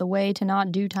way to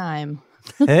not do time.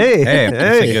 Hey,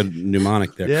 That's a good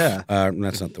mnemonic there. Yeah.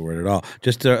 That's not the word at all.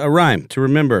 Just a rhyme to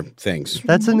remember things.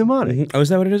 That's a mnemonic. Oh, is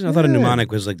that what it is? I thought a Yeah.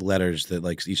 mnemonic was like letters that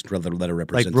like each letter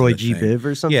represents Like Roy another G. thing. Biv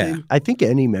or something? Yeah. I think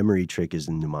any memory trick is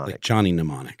a mnemonic. Like Johnny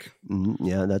Mnemonic.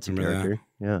 Yeah, that's a Remember character.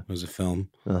 Yeah. It was a film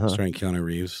Uh-huh. starring Keanu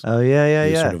Reeves. Oh, yeah.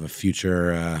 He was sort of a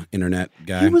future internet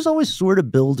guy. He was always sort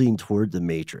of building toward the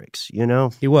Matrix, you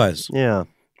know? He was. Yeah.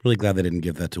 Really glad they didn't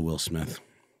give that to Will Smith.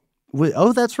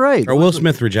 Oh, that's right. Or Will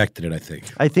Smith rejected it, I think.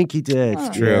 I think he did.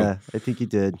 It's true. Yeah, I think he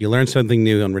did. You learn something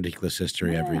new on Ridiculous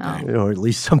History every Wow. day. Or at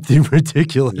least something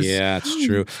ridiculous. Yeah, it's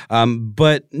true.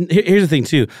 But here's the thing,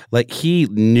 too. Like, he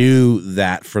knew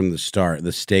that from the start.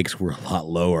 The stakes were a lot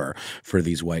lower for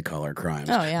these white-collar crimes.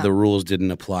 Oh, yeah. The rules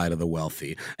didn't apply to the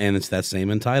wealthy. And it's that same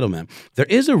entitlement. There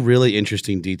is a really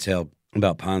interesting detail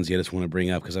about Ponzi I just want to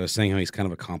bring up because I was saying how he's kind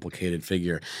of a complicated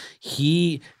figure.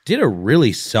 He did a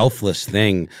really selfless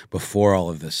thing before all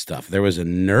of this stuff. There was a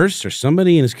nurse or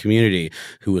somebody in his community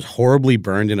who was horribly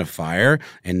burned in a fire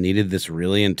and needed this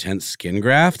really intense skin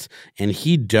graft, and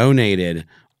he donated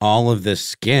all of this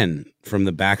skin from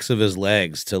the backs of his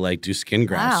legs to like do skin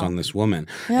grafts Wow. on this woman.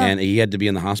 Yeah. And he had to be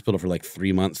in the hospital for like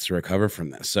 3 months to recover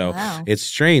from this. So Wow. it's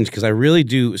strange because I really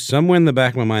do, somewhere in the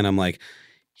back of my mind, I'm like,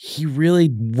 he really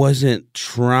wasn't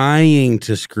trying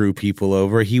to screw people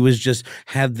over. He was just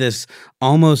had this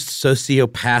almost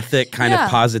sociopathic kind of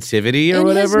positivity or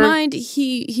whatever. In his mind,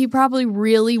 he probably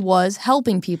really was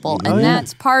helping people. And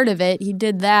that's part of it. He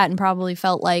did that and probably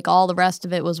felt like all the rest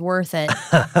of it was worth it.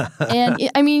 And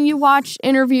I mean, you watch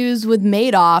interviews with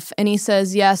Madoff and he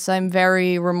says, yes, I'm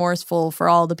very remorseful for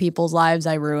all the people's lives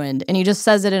I ruined. And he just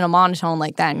says it in a monotone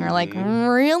like that. And you're like,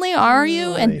 really? Are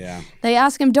you? And they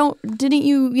ask him, didn't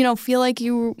you feel like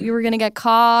you were going to get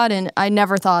caught? And I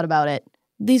never thought about it.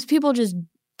 These people just,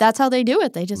 that's how they do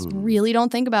it. They just really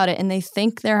don't think about it. And they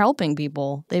think they're helping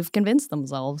people. They've convinced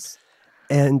themselves.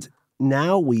 And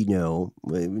now we know,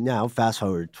 fast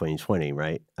forward 2020,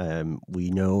 right?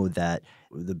 We know that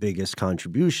the biggest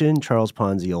contribution Charles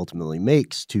Ponzi ultimately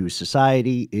makes to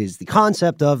society is the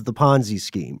concept of the Ponzi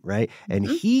scheme, right? And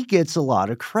he gets a lot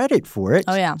of credit for it.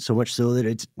 Oh, yeah. So much so that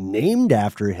it's named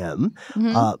after him.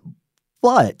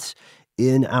 But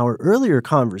in our earlier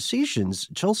conversations,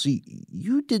 Chelsea,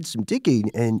 you did some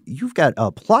digging and you've got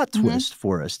a plot twist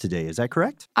for us today. Is that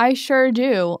correct? I sure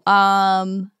do.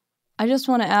 I just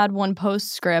want to add one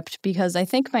postscript because I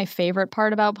think my favorite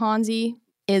part about Ponzi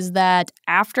is that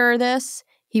after this,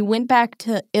 he went back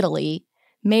to Italy,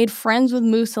 made friends with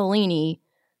Mussolini,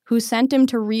 who sent him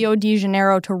to Rio de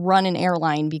Janeiro to run an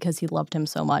airline because he loved him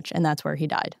so much, and that's where he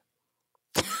died.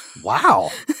 Wow.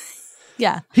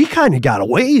 Yeah. He kind of got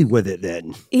away with it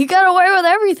then. He got away with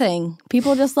everything.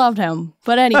 People just loved him.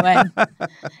 But anyway,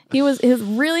 he was a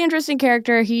really interesting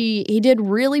character. He did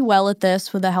really well at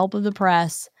this with the help of the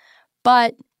press.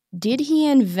 But did he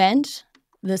invent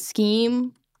the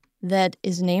scheme that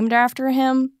is named after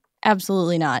him?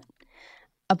 Absolutely not.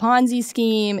 A Ponzi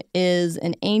scheme is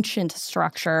an ancient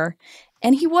structure,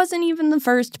 and he wasn't even the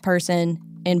first person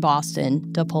in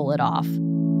Boston to pull it off.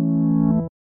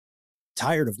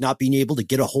 Tired of not being able to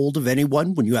get a hold of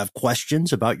anyone when you have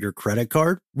questions about your credit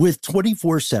card? With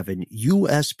 24/7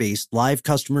 U.S.-based live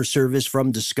customer service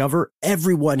from Discover,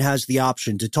 everyone has the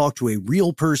option to talk to a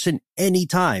real person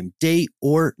anytime, day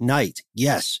or night.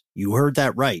 Yes, you heard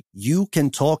that right. You can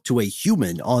talk to a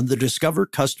human on the Discover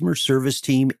customer service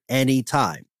team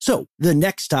anytime. So the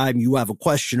next time you have a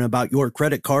question about your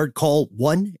credit card, call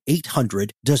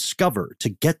 1-800-DISCOVER to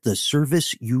get the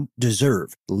service you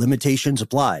deserve. Limitations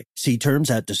apply. See terms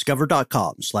at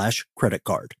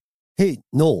discover.com/credit-card. Hey,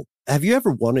 Noel, have you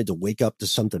ever wanted to wake up to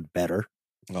something better?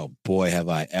 Oh, boy, have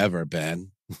I ever been.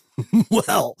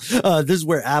 Well, this is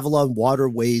where Avalon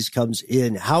Waterways comes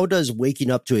in. How does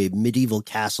waking up to a medieval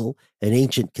castle, an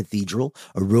ancient cathedral,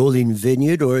 a rolling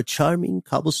vineyard, or a charming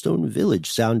cobblestone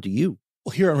village sound to you?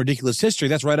 Well, here on Ridiculous History,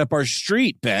 that's right up our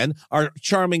street, Ben, our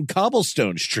charming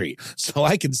cobblestone street. So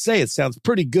I can say it sounds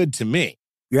pretty good to me.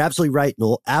 You're absolutely right,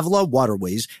 Noel. Avalon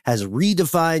Waterways has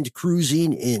redefined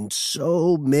cruising in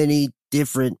so many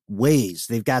different ways.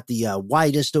 They've got the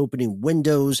widest opening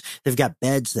windows. They've got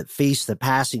beds that face the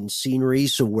passing scenery.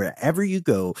 So wherever you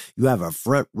go, you have a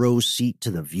front row seat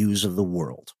to the views of the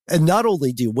world. And not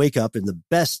only do you wake up in the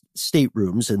best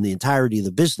staterooms in the entirety of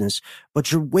the business,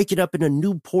 but you're waking up in a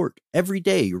new port every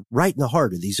day, right in the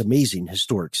heart of these amazing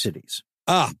historic cities.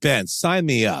 Ah, Ben, sign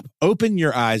me up. Open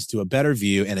your eyes to a better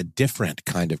view and a different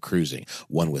kind of cruising.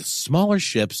 One with smaller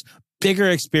ships, bigger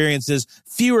experiences,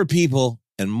 fewer people,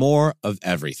 and more of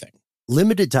everything.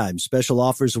 Limited time special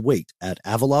offers await at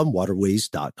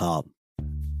AvalonWaterways.com.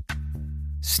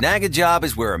 Snag a Job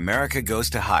is where America goes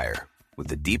to hire, with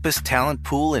the deepest talent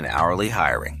pool in hourly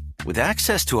hiring. With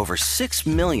access to over 6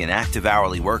 million active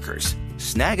hourly workers,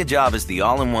 Snag a Job is the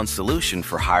all-in-one solution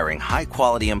for hiring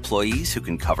high-quality employees who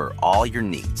can cover all your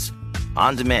needs.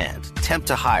 On demand, temp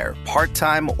to hire,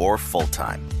 part-time or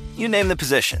full-time. You name the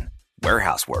position.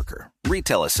 Warehouse worker,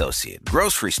 retail associate,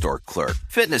 grocery store clerk,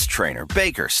 fitness trainer,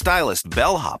 baker, stylist,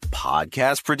 bellhop,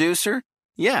 podcast producer.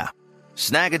 Yeah,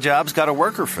 Snag a Job's got a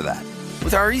worker for that.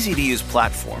 With our easy-to-use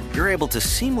platform, you're able to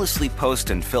seamlessly post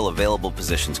and fill available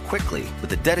positions quickly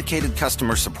with a dedicated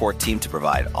customer support team to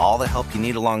provide all the help you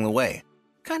need along the way.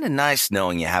 Kind of nice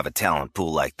knowing you have a talent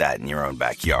pool like that in your own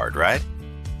backyard, right?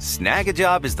 Snag a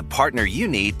Job is the partner you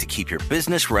need to keep your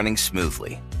business running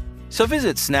smoothly. So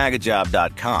visit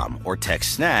snagajob.com or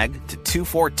text snag to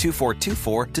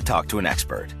 242424 to talk to an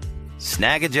expert.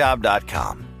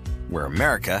 Snagajob.com, where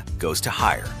America goes to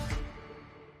hire.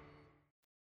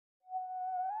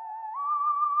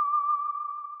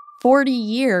 "40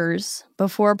 years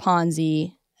before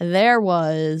Ponzi, there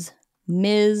was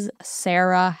Ms.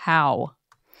 Sarah Howe.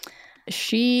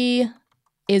 She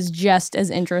is just as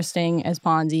interesting as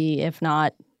Ponzi, if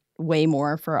not way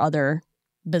more for other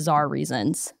bizarre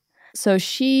reasons. So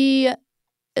she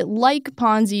like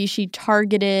Ponzi, she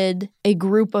targeted a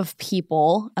group of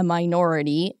people, a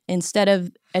minority. Instead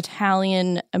of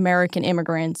Italian American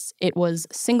immigrants, it was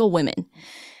single women.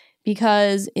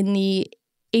 Because in the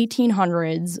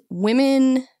 1800s,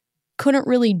 women couldn't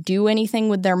really do anything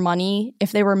with their money.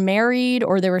 If they were married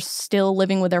or they were still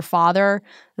living with their father,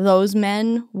 those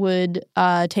men would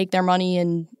take their money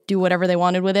and do whatever they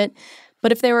wanted with it.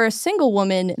 But if they were a single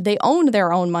woman, they owned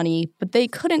their own money, but they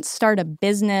couldn't start a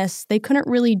business. They couldn't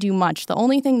really do much. The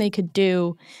only thing they could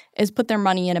do is put their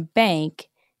money in a bank.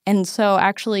 And so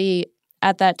actually,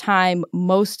 at that time,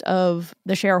 most of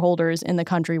the shareholders in the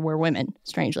country were women,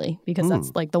 strangely, because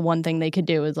that's like the one thing they could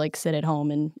do is like sit at home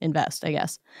and invest, I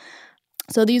guess.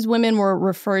 So these women were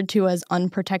referred to as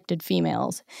unprotected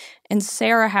females. And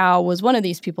Sarah Howe was one of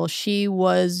these people. She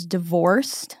was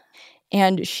divorced.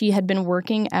 And she had been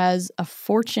working as a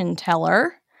fortune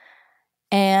teller,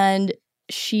 and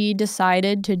she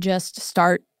decided to just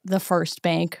start the first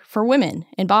bank for women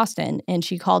in Boston. And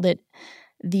she called it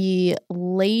the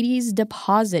Ladies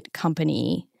Deposit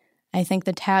Company. I think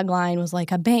the tagline was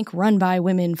like a bank run by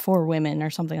women for women or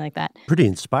something like that. Pretty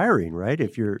inspiring, right?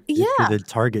 If you're the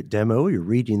target demo, you're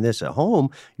reading this at home,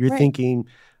 you're thinking,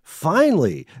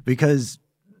 finally, because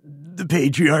the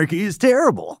patriarchy is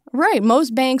terrible. Right.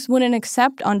 Most banks wouldn't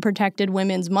accept unprotected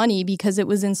women's money because it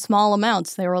was in small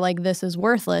amounts. They were like, this is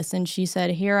worthless. And she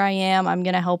said, here I am. I'm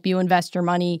going to help you invest your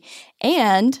money.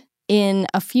 And in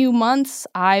a few months,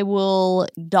 I will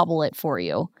double it for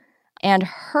you. And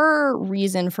her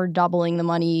reason for doubling the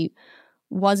money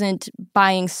wasn't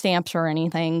buying stamps or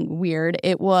anything weird.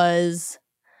 It was...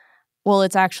 Well,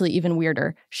 it's actually even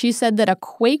weirder. She said that a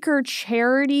Quaker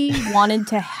charity wanted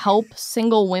to help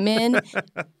single women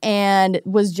and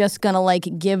was just going to like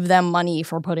give them money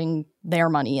for putting their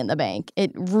money in the bank.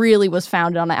 It really was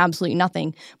founded on absolutely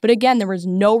nothing. But again, there was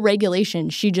no regulation.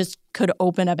 She just could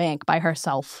open a bank by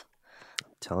herself.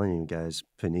 I'm telling you guys,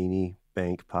 Panini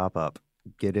Bank pop-up.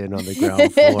 Get in on the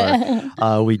ground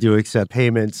floor. We do accept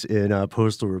payments in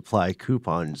postal reply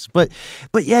coupons. But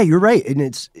yeah, you're right. And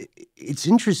it's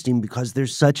interesting because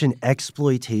there's such an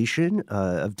exploitation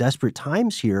of desperate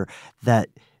times here that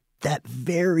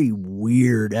very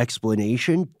weird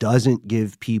explanation doesn't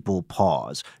give people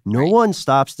pause. No one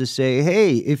stops to say,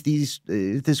 hey, if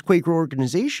this Quaker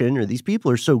organization or these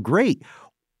people are so great,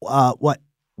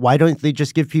 why don't they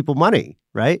just give people money?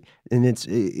 Right. And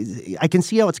I can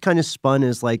see how it's kind of spun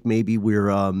as like maybe we're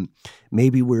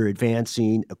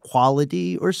advancing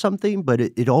equality or something, but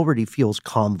it already feels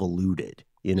convoluted.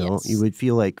 You know, You would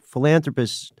feel like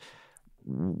philanthropists,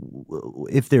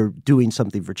 if they're doing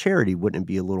something for charity, wouldn't it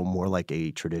be a little more like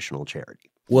a traditional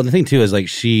charity? Well, the thing, too, is like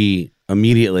she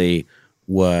immediately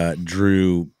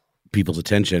drew people's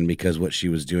attention because what she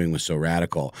was doing was so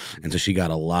radical. And so she got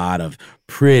a lot of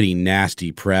pretty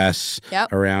nasty press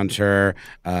around her.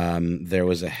 There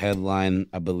was a headline,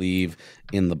 I believe,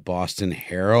 in the Boston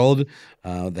Herald.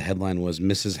 The headline was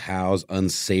Mrs. Howe's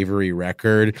Unsavory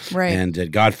Record. Right.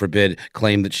 And God forbid,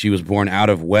 claimed that she was born out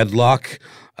of wedlock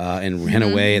and ran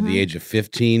away at the age of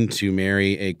 15 to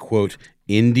marry a, quote,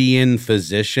 Indian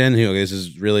physician who, this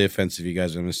is really offensive, you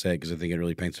guys, I'm going to say it because I think it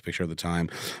really paints a picture of the time,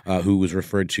 who was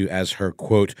referred to as her,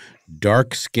 quote,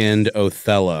 dark-skinned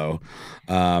Othello.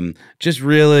 Just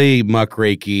really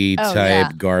muckrakey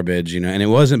type garbage, you know, and it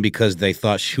wasn't because they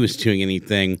thought she was doing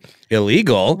anything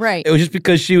illegal. Right. It was just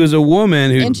because she was a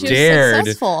woman who dared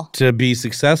to be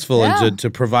successful and to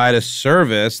provide a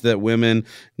service that women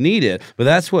needed. But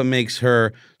that's what makes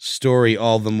her story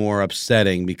all the more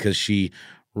upsetting because she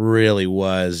really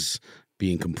was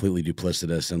being completely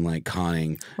duplicitous and like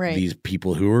conning these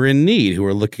people who were in need, who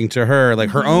were looking to her, like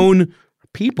her own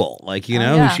people, like, you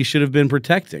know, who she should have been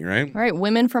protecting, right? Right.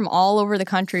 Women from all over the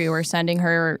country were sending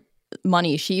her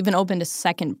money. She even opened a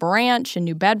second branch in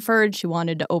New Bedford. She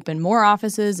wanted to open more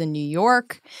offices in New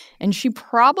York. And she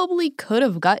probably could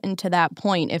have gotten to that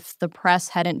point if the press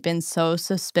hadn't been so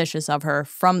suspicious of her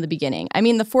from the beginning. I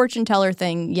mean, the fortune teller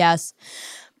thing, yes,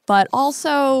 but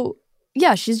also...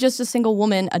 yeah, she's just a single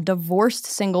woman, a divorced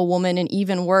single woman, and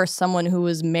even worse, someone who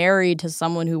was married to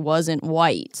someone who wasn't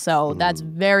white. So that's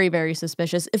very, very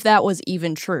suspicious. If that was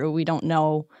even true, we don't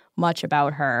know much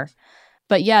about her.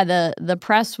 But yeah, the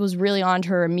press was really on to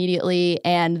her immediately,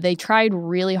 and they tried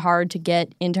really hard to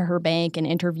get into her bank and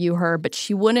interview her, but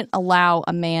she wouldn't allow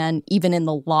a man even in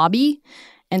the lobby.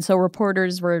 And so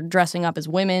reporters were dressing up as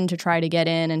women to try to get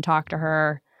in and talk to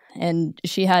her. And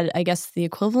she had, I guess, the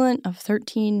equivalent of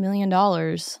 $13 million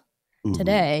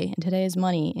today, in today's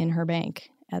money, in her bank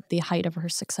at the height of her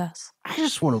success. I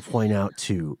just want to point out,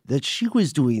 too, that she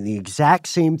was doing the exact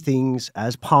same things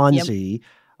as Ponzi,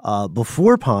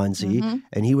 before Ponzi,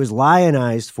 and he was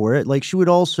lionized for it. Like, she would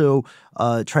also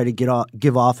try to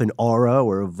give off an aura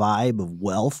or a vibe of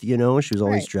wealth, you know? She was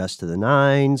always dressed to the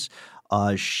nines.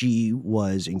 She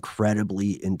was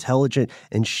incredibly intelligent.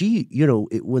 And she, you know,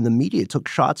 when the media took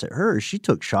shots at her, she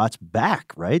took shots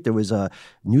back, right? There was a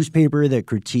newspaper that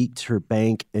critiqued her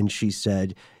bank, and she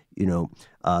said, you know,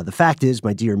 the fact is,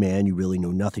 my dear man, you really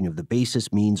know nothing of the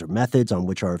basis, means, or methods on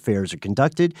which our affairs are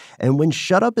conducted. And when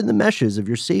shut up in the meshes of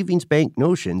your savings bank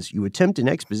notions, you attempt an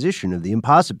exposition of the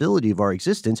impossibility of our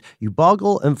existence. You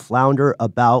boggle and flounder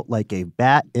about like a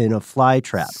bat in a fly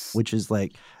trap, which is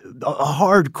like a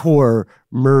hardcore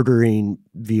murdering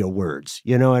via words.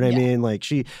 You know what I mean? Like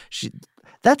she.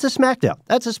 That's a smackdown.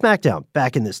 That's a smackdown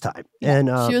back in this time. Yeah, and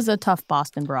she was a tough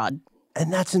Boston broad.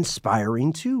 And that's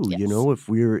inspiring too, Yes. you know, if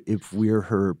we're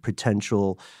her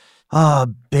potential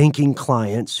banking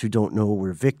clients who don't know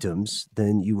we're victims,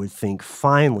 then you would think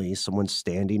finally someone's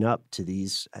standing up to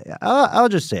these. I'll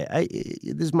just say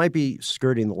this might be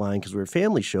skirting the line because we're a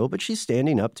family show, but she's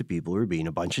standing up to people who are being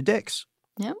a bunch of dicks.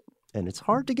 Yep. And it's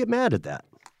hard to get mad at that.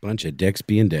 Bunch of dicks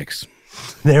being dicks.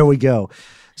 There we go.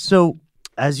 So,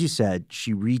 as you said,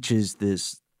 she reaches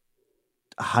this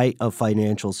height of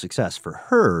financial success for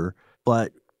her.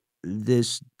 But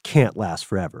this can't last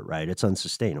forever, right? It's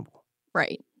unsustainable.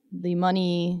 Right. The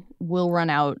money will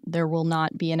run out. There will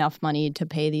not be enough money to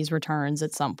pay these returns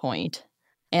at some point.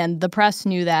 And the press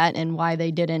knew that, and why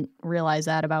they didn't realize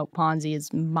that about Ponzi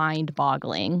is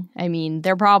mind-boggling. I mean,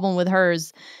 their problem with her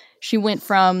is she went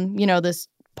from, you know, this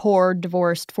poor,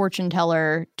 divorced fortune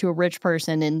teller to a rich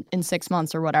person in 6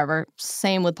 months or whatever.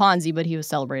 Same with Ponzi, but he was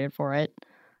celebrated for it.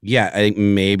 Yeah, I think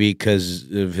maybe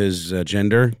because of his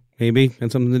gender. Maybe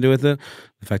had something to do with it.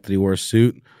 The fact that he wore a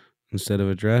suit instead of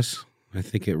a dress. I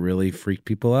think it really freaked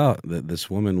people out that this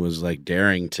woman was like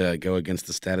daring to go against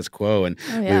the status quo. And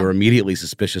we were immediately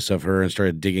suspicious of her and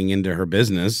started digging into her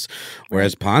business.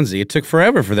 Whereas Ponzi, it took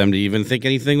forever for them to even think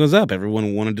anything was up.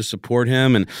 Everyone wanted to support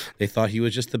him and they thought he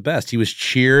was just the best. He was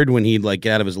cheered when he'd like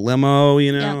get out of his limo,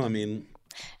 you know? Yeah. I mean.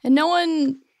 And no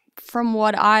one, from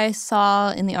what I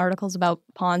saw in the articles about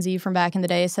Ponzi from back in the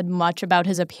day, said much about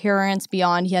his appearance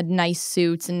beyond he had nice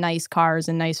suits and nice cars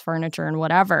and nice furniture and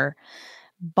whatever.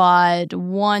 But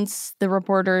once the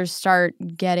reporters start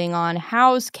getting on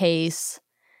Howe's case,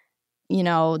 you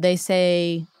know, they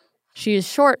say she is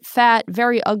short, fat,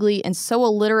 very ugly, and so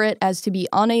illiterate as to be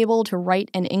unable to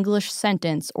write an English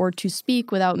sentence or to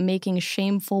speak without making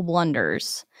shameful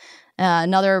blunders.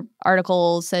 Another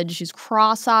article said she's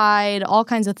cross-eyed, all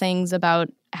kinds of things about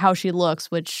how she looks,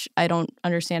 which I don't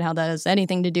understand how that has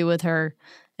anything to do with her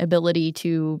ability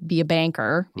to be a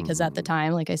banker, because at the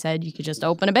time, like I said, you could just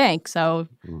open a bank. So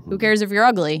who cares if you're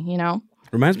ugly, you know?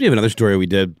 Reminds me of another story we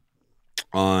did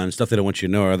on Stuff They Don't Want You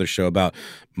to Know, our other show about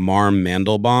Marm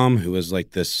Mandelbaum, who was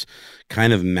like this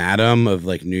kind of madam of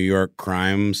like New York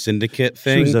crime syndicate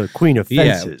thing. She was a queen of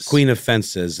fences. Yeah, queen of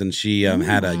fences. And she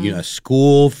had a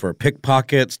school for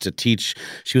pickpockets to teach.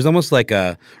 She was almost like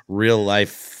a real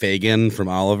life Fagin from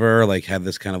Oliver, like had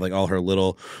this kind of like all her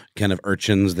little kind of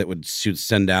urchins that would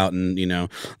send out and, you know,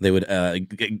 they would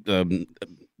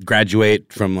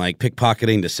graduate from like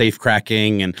pickpocketing to safe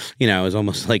cracking. And, you know, it was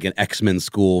almost like an X-Men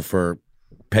school for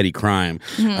petty crime.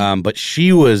 But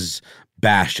she was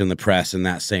bashed in the press in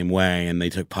that same way, and they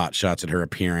took pot shots at her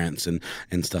appearance and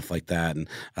stuff like that. And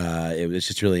it was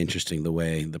just really interesting the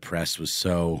way the press was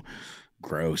so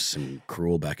gross and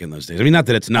cruel back in those days. I mean, not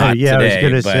that it's not today. I was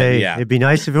going to but say, it'd be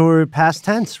nice if it were past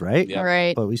tense, right? Yeah.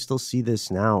 Right. But we still see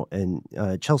this now. And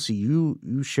Chelsea,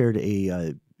 you shared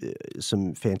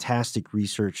some fantastic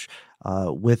research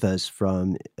with us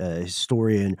from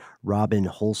historian Robin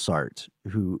Holsart,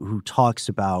 who talks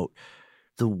about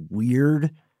the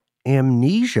weird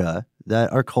amnesia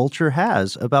that our culture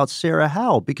has about Sarah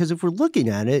Howe. Because if we're looking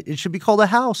at it, it should be called a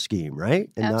Howe scheme, right?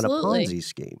 And Absolutely. not a Ponzi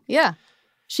scheme. Yeah.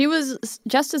 She was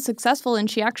just as successful, and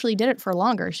she actually did it for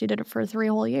longer. She did it for 3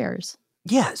 whole years.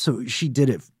 Yeah, so she did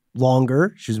it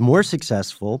longer. She was more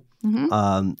successful.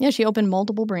 Yeah, she opened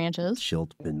multiple branches. She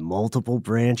opened multiple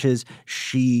branches.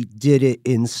 She did it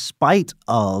in spite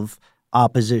of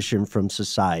opposition from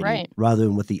society, Right. rather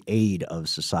than with the aid of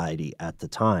society at the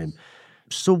time.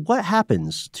 So what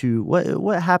happens to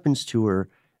what happens to her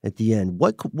at the end?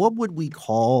 What would we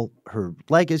call her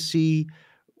legacy?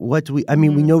 What do we? I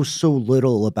mean, we know so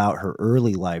little about her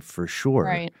early life for sure.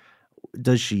 Right.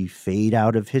 Does she fade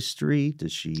out of history?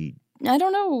 Does she? I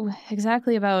don't know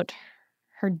exactly about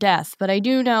her death, but I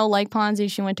do know, like Ponzi,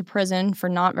 she went to prison for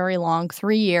not very long,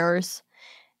 3 years.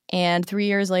 And 3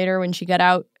 years later, when she got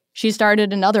out, she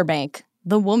started another bank,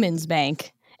 the Women's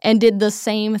Bank, and did the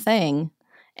same thing.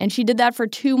 And she did that for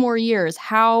 2 more years.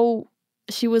 How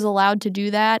she was allowed to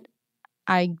do that,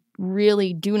 I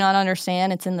really do not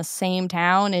understand. It's in the same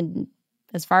town, and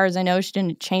as far as I know, she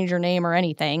didn't change her name or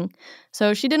anything.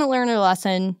 So she didn't learn her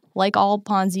lesson. Like all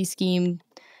Ponzi scheme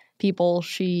people,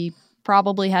 she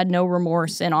probably had no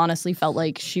remorse and honestly felt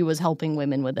like she was helping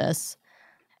women with this.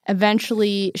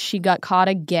 Eventually, she got caught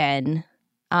again,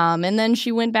 and then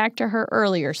she went back to her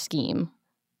earlier scheme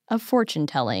of fortune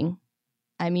telling.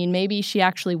 I mean, maybe she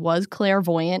actually was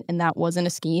clairvoyant and that wasn't a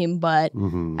scheme, but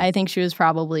I think she was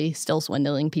probably still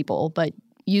swindling people, but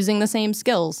using the same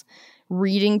skills.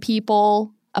 Reading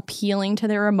people, appealing to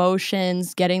their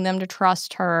emotions, getting them to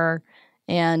trust her,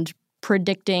 and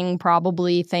predicting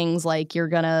probably things like you're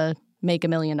going to make $1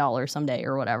 million someday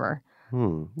or whatever.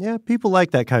 Yeah, people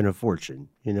like that kind of fortune.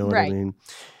 You know what Right. I mean?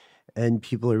 And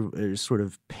people are sort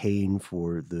of paying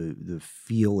for the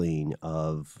feeling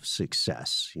of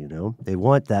success, you know? They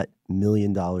want that $1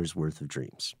 million worth of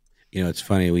dreams. You know, it's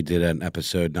funny. We did an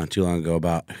episode not too long ago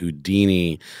about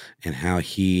Houdini and how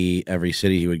every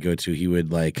city he would go to, he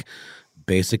would like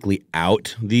basically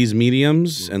out these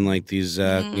mediums and like these,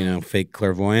 fake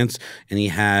clairvoyants. And he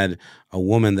had a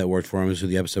woman that worked for him, who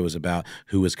the episode was about,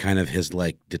 who was kind of his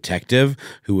like detective,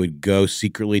 who would go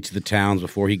secretly to the towns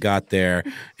before he got there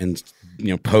and,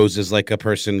 pose as like a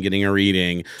person getting a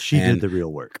reading. She did the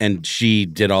real work. And she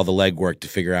did all the legwork to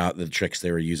figure out the tricks they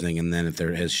were using. And then at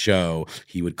his show,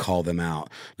 he would call them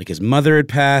out. Like his mother had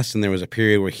passed, and there was a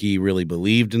period where he really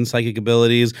believed in psychic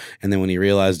abilities. And then when he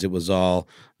realized it was all,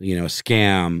 a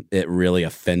scam, it really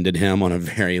offended him on a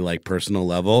very like personal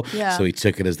level. Yeah. So he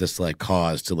took it as this like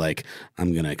cause to like,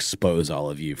 I'm going to expose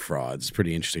all of you frauds.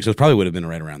 Pretty interesting. So it probably would have been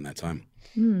right around that time.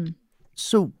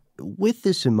 So with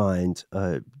this in mind,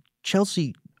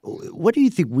 Chelsea, what do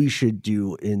you think we should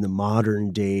do in the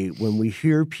modern day when we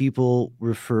hear people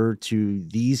refer to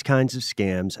these kinds of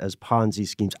scams as Ponzi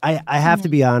schemes? I have to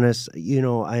be honest,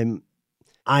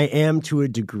 I am to a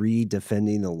degree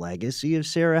defending the legacy of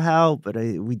Sarah Howe, but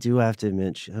we do have to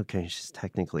admit, she's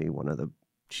technically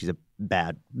she's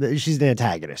an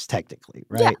antagonist technically,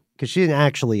 right? Because she didn't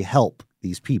actually help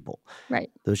these people.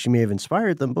 Right. Though she may have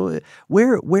inspired them. But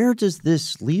where does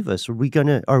this leave us? Are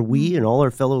we and all our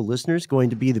fellow listeners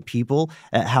going to be the people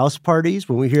at house parties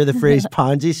when we hear the phrase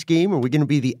Ponzi scheme? Are we going to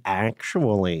be the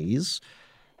actualies?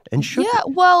 And Yeah,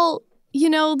 well,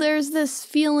 there's this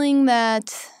feeling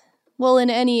that, in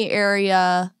any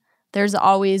area, there's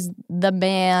always the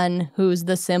man who's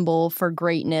the symbol for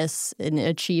greatness in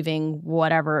achieving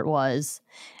whatever it was.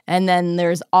 And then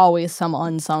there's always some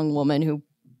unsung woman who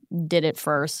did it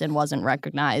first and wasn't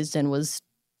recognized and was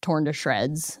torn to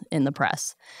shreds in the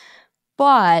press.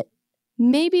 But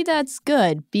maybe that's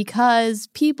good because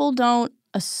people don't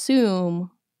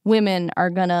assume women are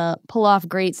going to pull off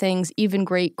great things, even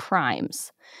great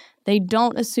crimes. They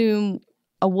don't assume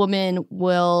a woman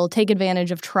will take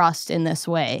advantage of trust in this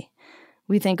way.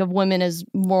 We think of women as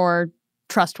more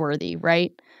trustworthy,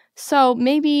 right? So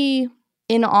maybe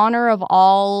in honor of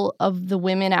all of the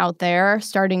women out there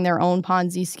starting their own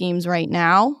Ponzi schemes right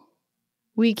now,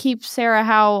 we keep Sarah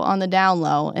Howe on the down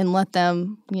low and let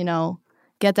them,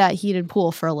 get that heated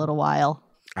pool for a little while.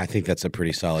 I think that's a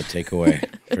pretty solid takeaway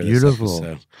for this Beautiful.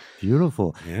 episode.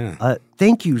 Beautiful. Yeah.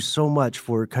 Thank you so much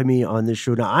for coming on this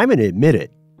show. Now, I'm going to admit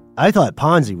it. I thought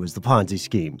Ponzi was the Ponzi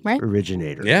scheme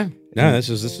originator. Yeah. No, this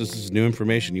is new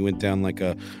information. You went down like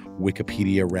a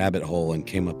Wikipedia rabbit hole and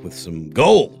came up with some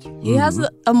gold. He has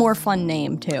a more fun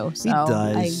name, too. So He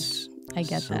does. I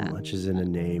get so that. So much is in a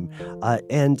name.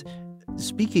 And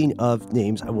speaking of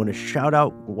names, I want to shout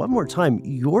out one more time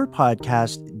your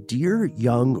podcast, Dear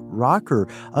Young Rocker.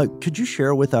 Could you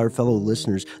share with our fellow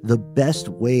listeners the best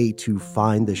way to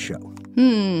find the show?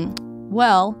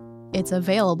 Well, it's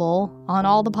available on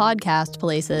all the podcast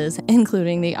places,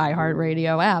 including the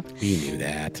iHeartRadio app. You knew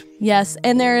that. Yes,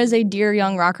 and there is a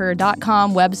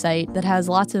DearYoungRocker.com website that has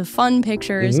lots of fun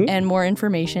pictures and more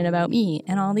information about me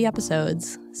and all the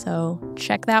episodes. So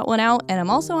check that one out. And I'm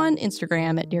also on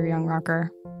Instagram at DearYoungRocker.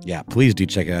 Yeah, please do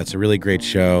check it out. It's a really great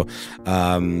show.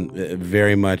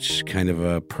 Very much kind of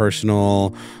a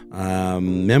personal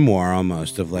memoir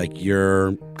almost of like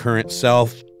your current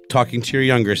self talking to your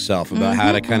younger self about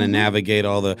how to kind of navigate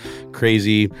all the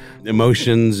crazy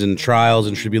emotions and trials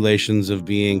and tribulations of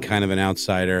being kind of an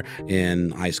outsider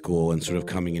in high school and sort of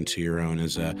coming into your own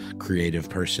as a creative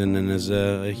person and as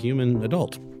a human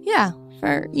adult. Yeah,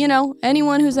 for,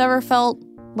 anyone who's ever felt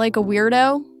like a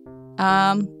weirdo,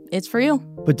 it's for you.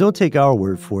 But don't take our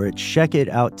word for it. Check it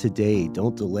out today.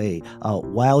 Don't delay.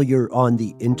 While you're on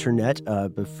the internet,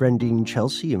 befriending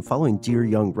Chelsea and following Dear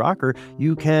Young Rocker,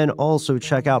 you can also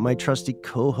check out my trusty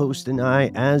co-host and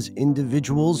I as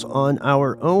individuals on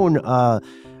our own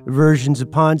versions of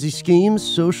Ponzi schemes,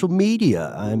 social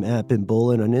media. I'm at Ben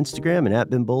Bolin on Instagram and at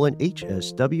Ben Bolin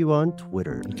HSW on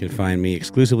Twitter. You can find me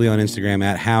exclusively on Instagram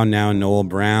at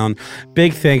HowNowNoelBrown.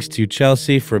 Big thanks to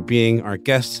Chelsea for being our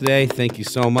guest today. Thank you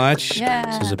so much. Yeah.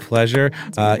 This was a pleasure.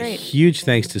 Great. Huge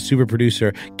thanks to super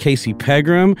producer Casey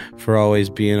Pegram for always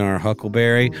being our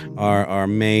Huckleberry, our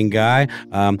main guy.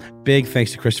 Big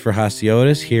thanks to Christopher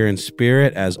Hasiotis here in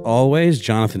spirit, as always.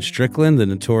 Jonathan Strickland, the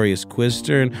notorious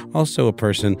Quizster, and also a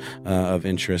person of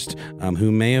interest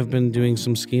who may have been doing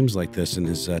some schemes like this in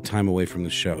his time away from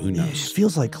the show. Who knows? It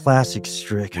feels like classic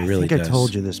Strick. It really I think does. I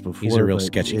told you this before. He's a real but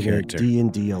sketchy in character. A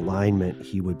D&D alignment,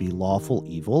 he would be lawful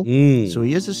evil. Mm. So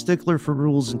he is a stickler for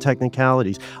rules and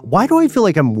technicalities. Why do I feel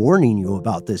like I'm warning you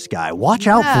about this guy? Watch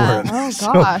out for him. Oh,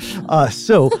 gosh.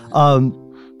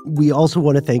 We also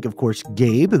want to thank, of course,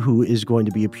 Gabe, who is going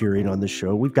to be appearing on the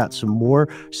show. We've got some more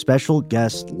special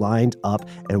guests lined up,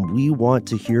 and we want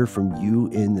to hear from you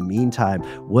in the meantime.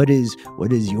 What is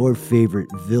your favorite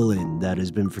villain that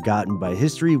has been forgotten by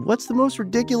history? What's the most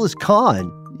ridiculous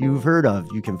con you've heard of?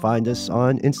 You can find us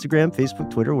on Instagram,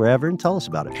 Facebook, Twitter, wherever, and tell us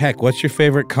about it. Heck, what's your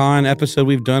favorite con episode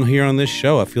we've done here on this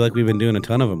show? I feel like we've been doing a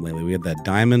ton of them lately. We had that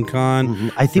Diamond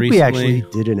Con. I think recently. we actually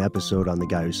did an episode on the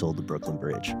guy who sold the Brooklyn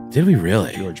Bridge. Did we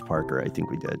really? George Parker, I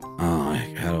think we did. Oh,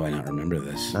 how do I not remember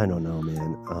this? I don't know,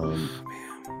 man.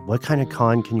 What kind of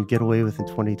con can you get away with in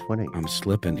 2020? I'm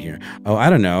slipping here. Oh,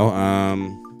 I don't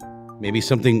know. Maybe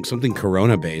something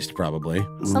Corona based, probably.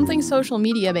 Something social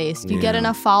media based. You get Yeah.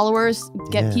 enough followers,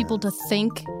 get Yeah. people to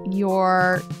think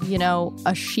you're,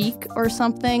 a sheik or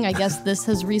something. I guess this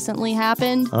has recently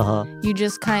happened. Uh-huh. You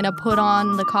just kind of put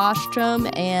on the costume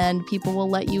and people will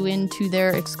let you into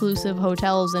their exclusive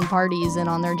hotels and parties and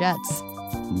on their jets.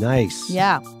 Nice.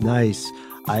 Yeah. Nice.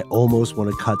 I almost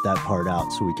want to cut that part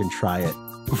out so we can try it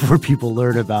before people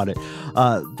learn about it.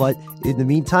 But in the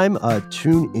meantime,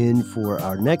 tune in for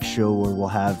our next show where we'll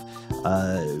have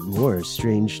more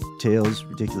strange tales,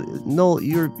 ridiculous. Noel,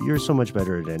 you're so much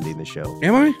better at ending the show.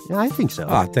 Am I? Yeah, I think so.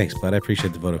 Oh, thanks, bud. I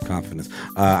appreciate the vote of confidence.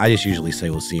 I just usually say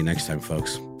we'll see you next time,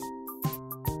 folks.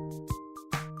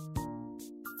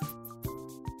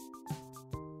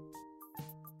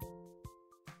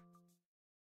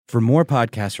 For more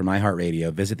podcasts from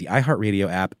iHeartRadio, visit the iHeartRadio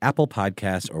app, Apple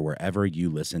Podcasts, or wherever you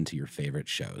listen to your favorite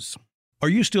shows. Are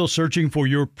you still searching for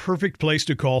your perfect place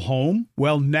to call home?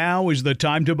 Well, now is the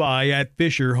time to buy at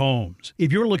Fisher Homes.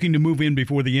 If you're looking to move in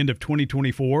before the end of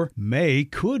 2024, May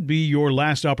could be your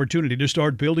last opportunity to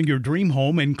start building your dream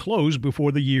home and close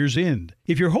before the year's end.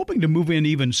 If you're hoping to move in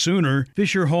even sooner,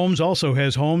 Fisher Homes also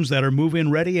has homes that are move-in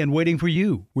ready and waiting for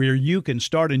you, where you can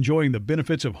start enjoying the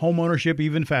benefits of homeownership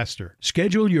even faster.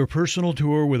 Schedule your personal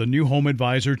tour with a new home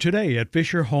advisor today at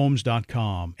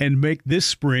FisherHomes.com and make this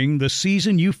spring the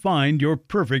season you find your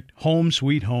perfect home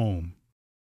sweet home.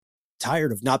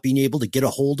 Tired of not being able to get a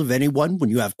hold of anyone when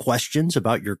you have questions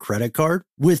about your credit card?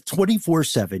 With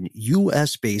 24/7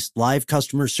 U.S.-based live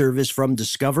customer service from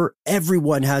Discover,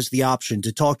 everyone has the option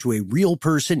to talk to a real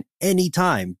person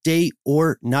anytime, day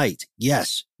or night.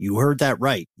 Yes, you heard that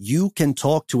right. You can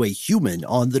talk to a human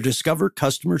on the Discover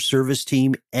customer service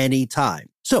team anytime.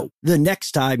 So the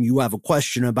next time you have a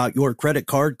question about your credit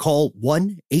card, call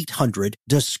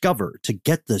 1-800-DISCOVER to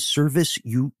get the service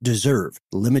you deserve.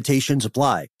 Limitations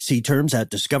apply. See terms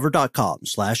at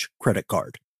discover.com/credit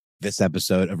card. This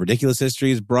episode of Ridiculous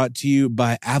History is brought to you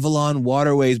by Avalon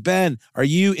Waterways. Ben, are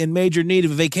you in major need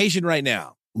of a vacation right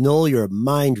now? Noel, you're a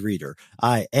mind reader.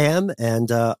 I am,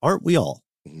 and aren't we all?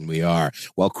 We are.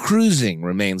 While cruising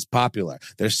remains popular,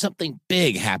 there's something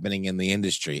big happening in the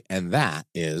industry, and that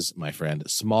is, my friend,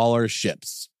 smaller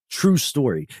ships. True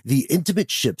story. The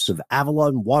intimate ships of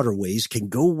Avalon Waterways can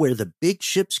go where the big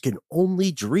ships can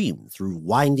only dream, through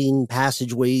winding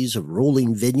passageways of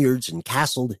rolling vineyards and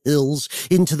castled hills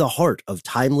into the heart of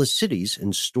timeless cities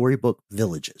and storybook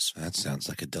villages. That sounds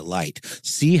like a delight.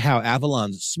 See how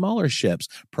Avalon's smaller ships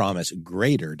promise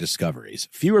greater discoveries,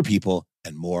 fewer people,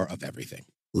 and more of everything.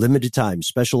 Limited time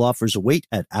special offers await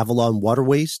at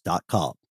AvalonWaterways.com.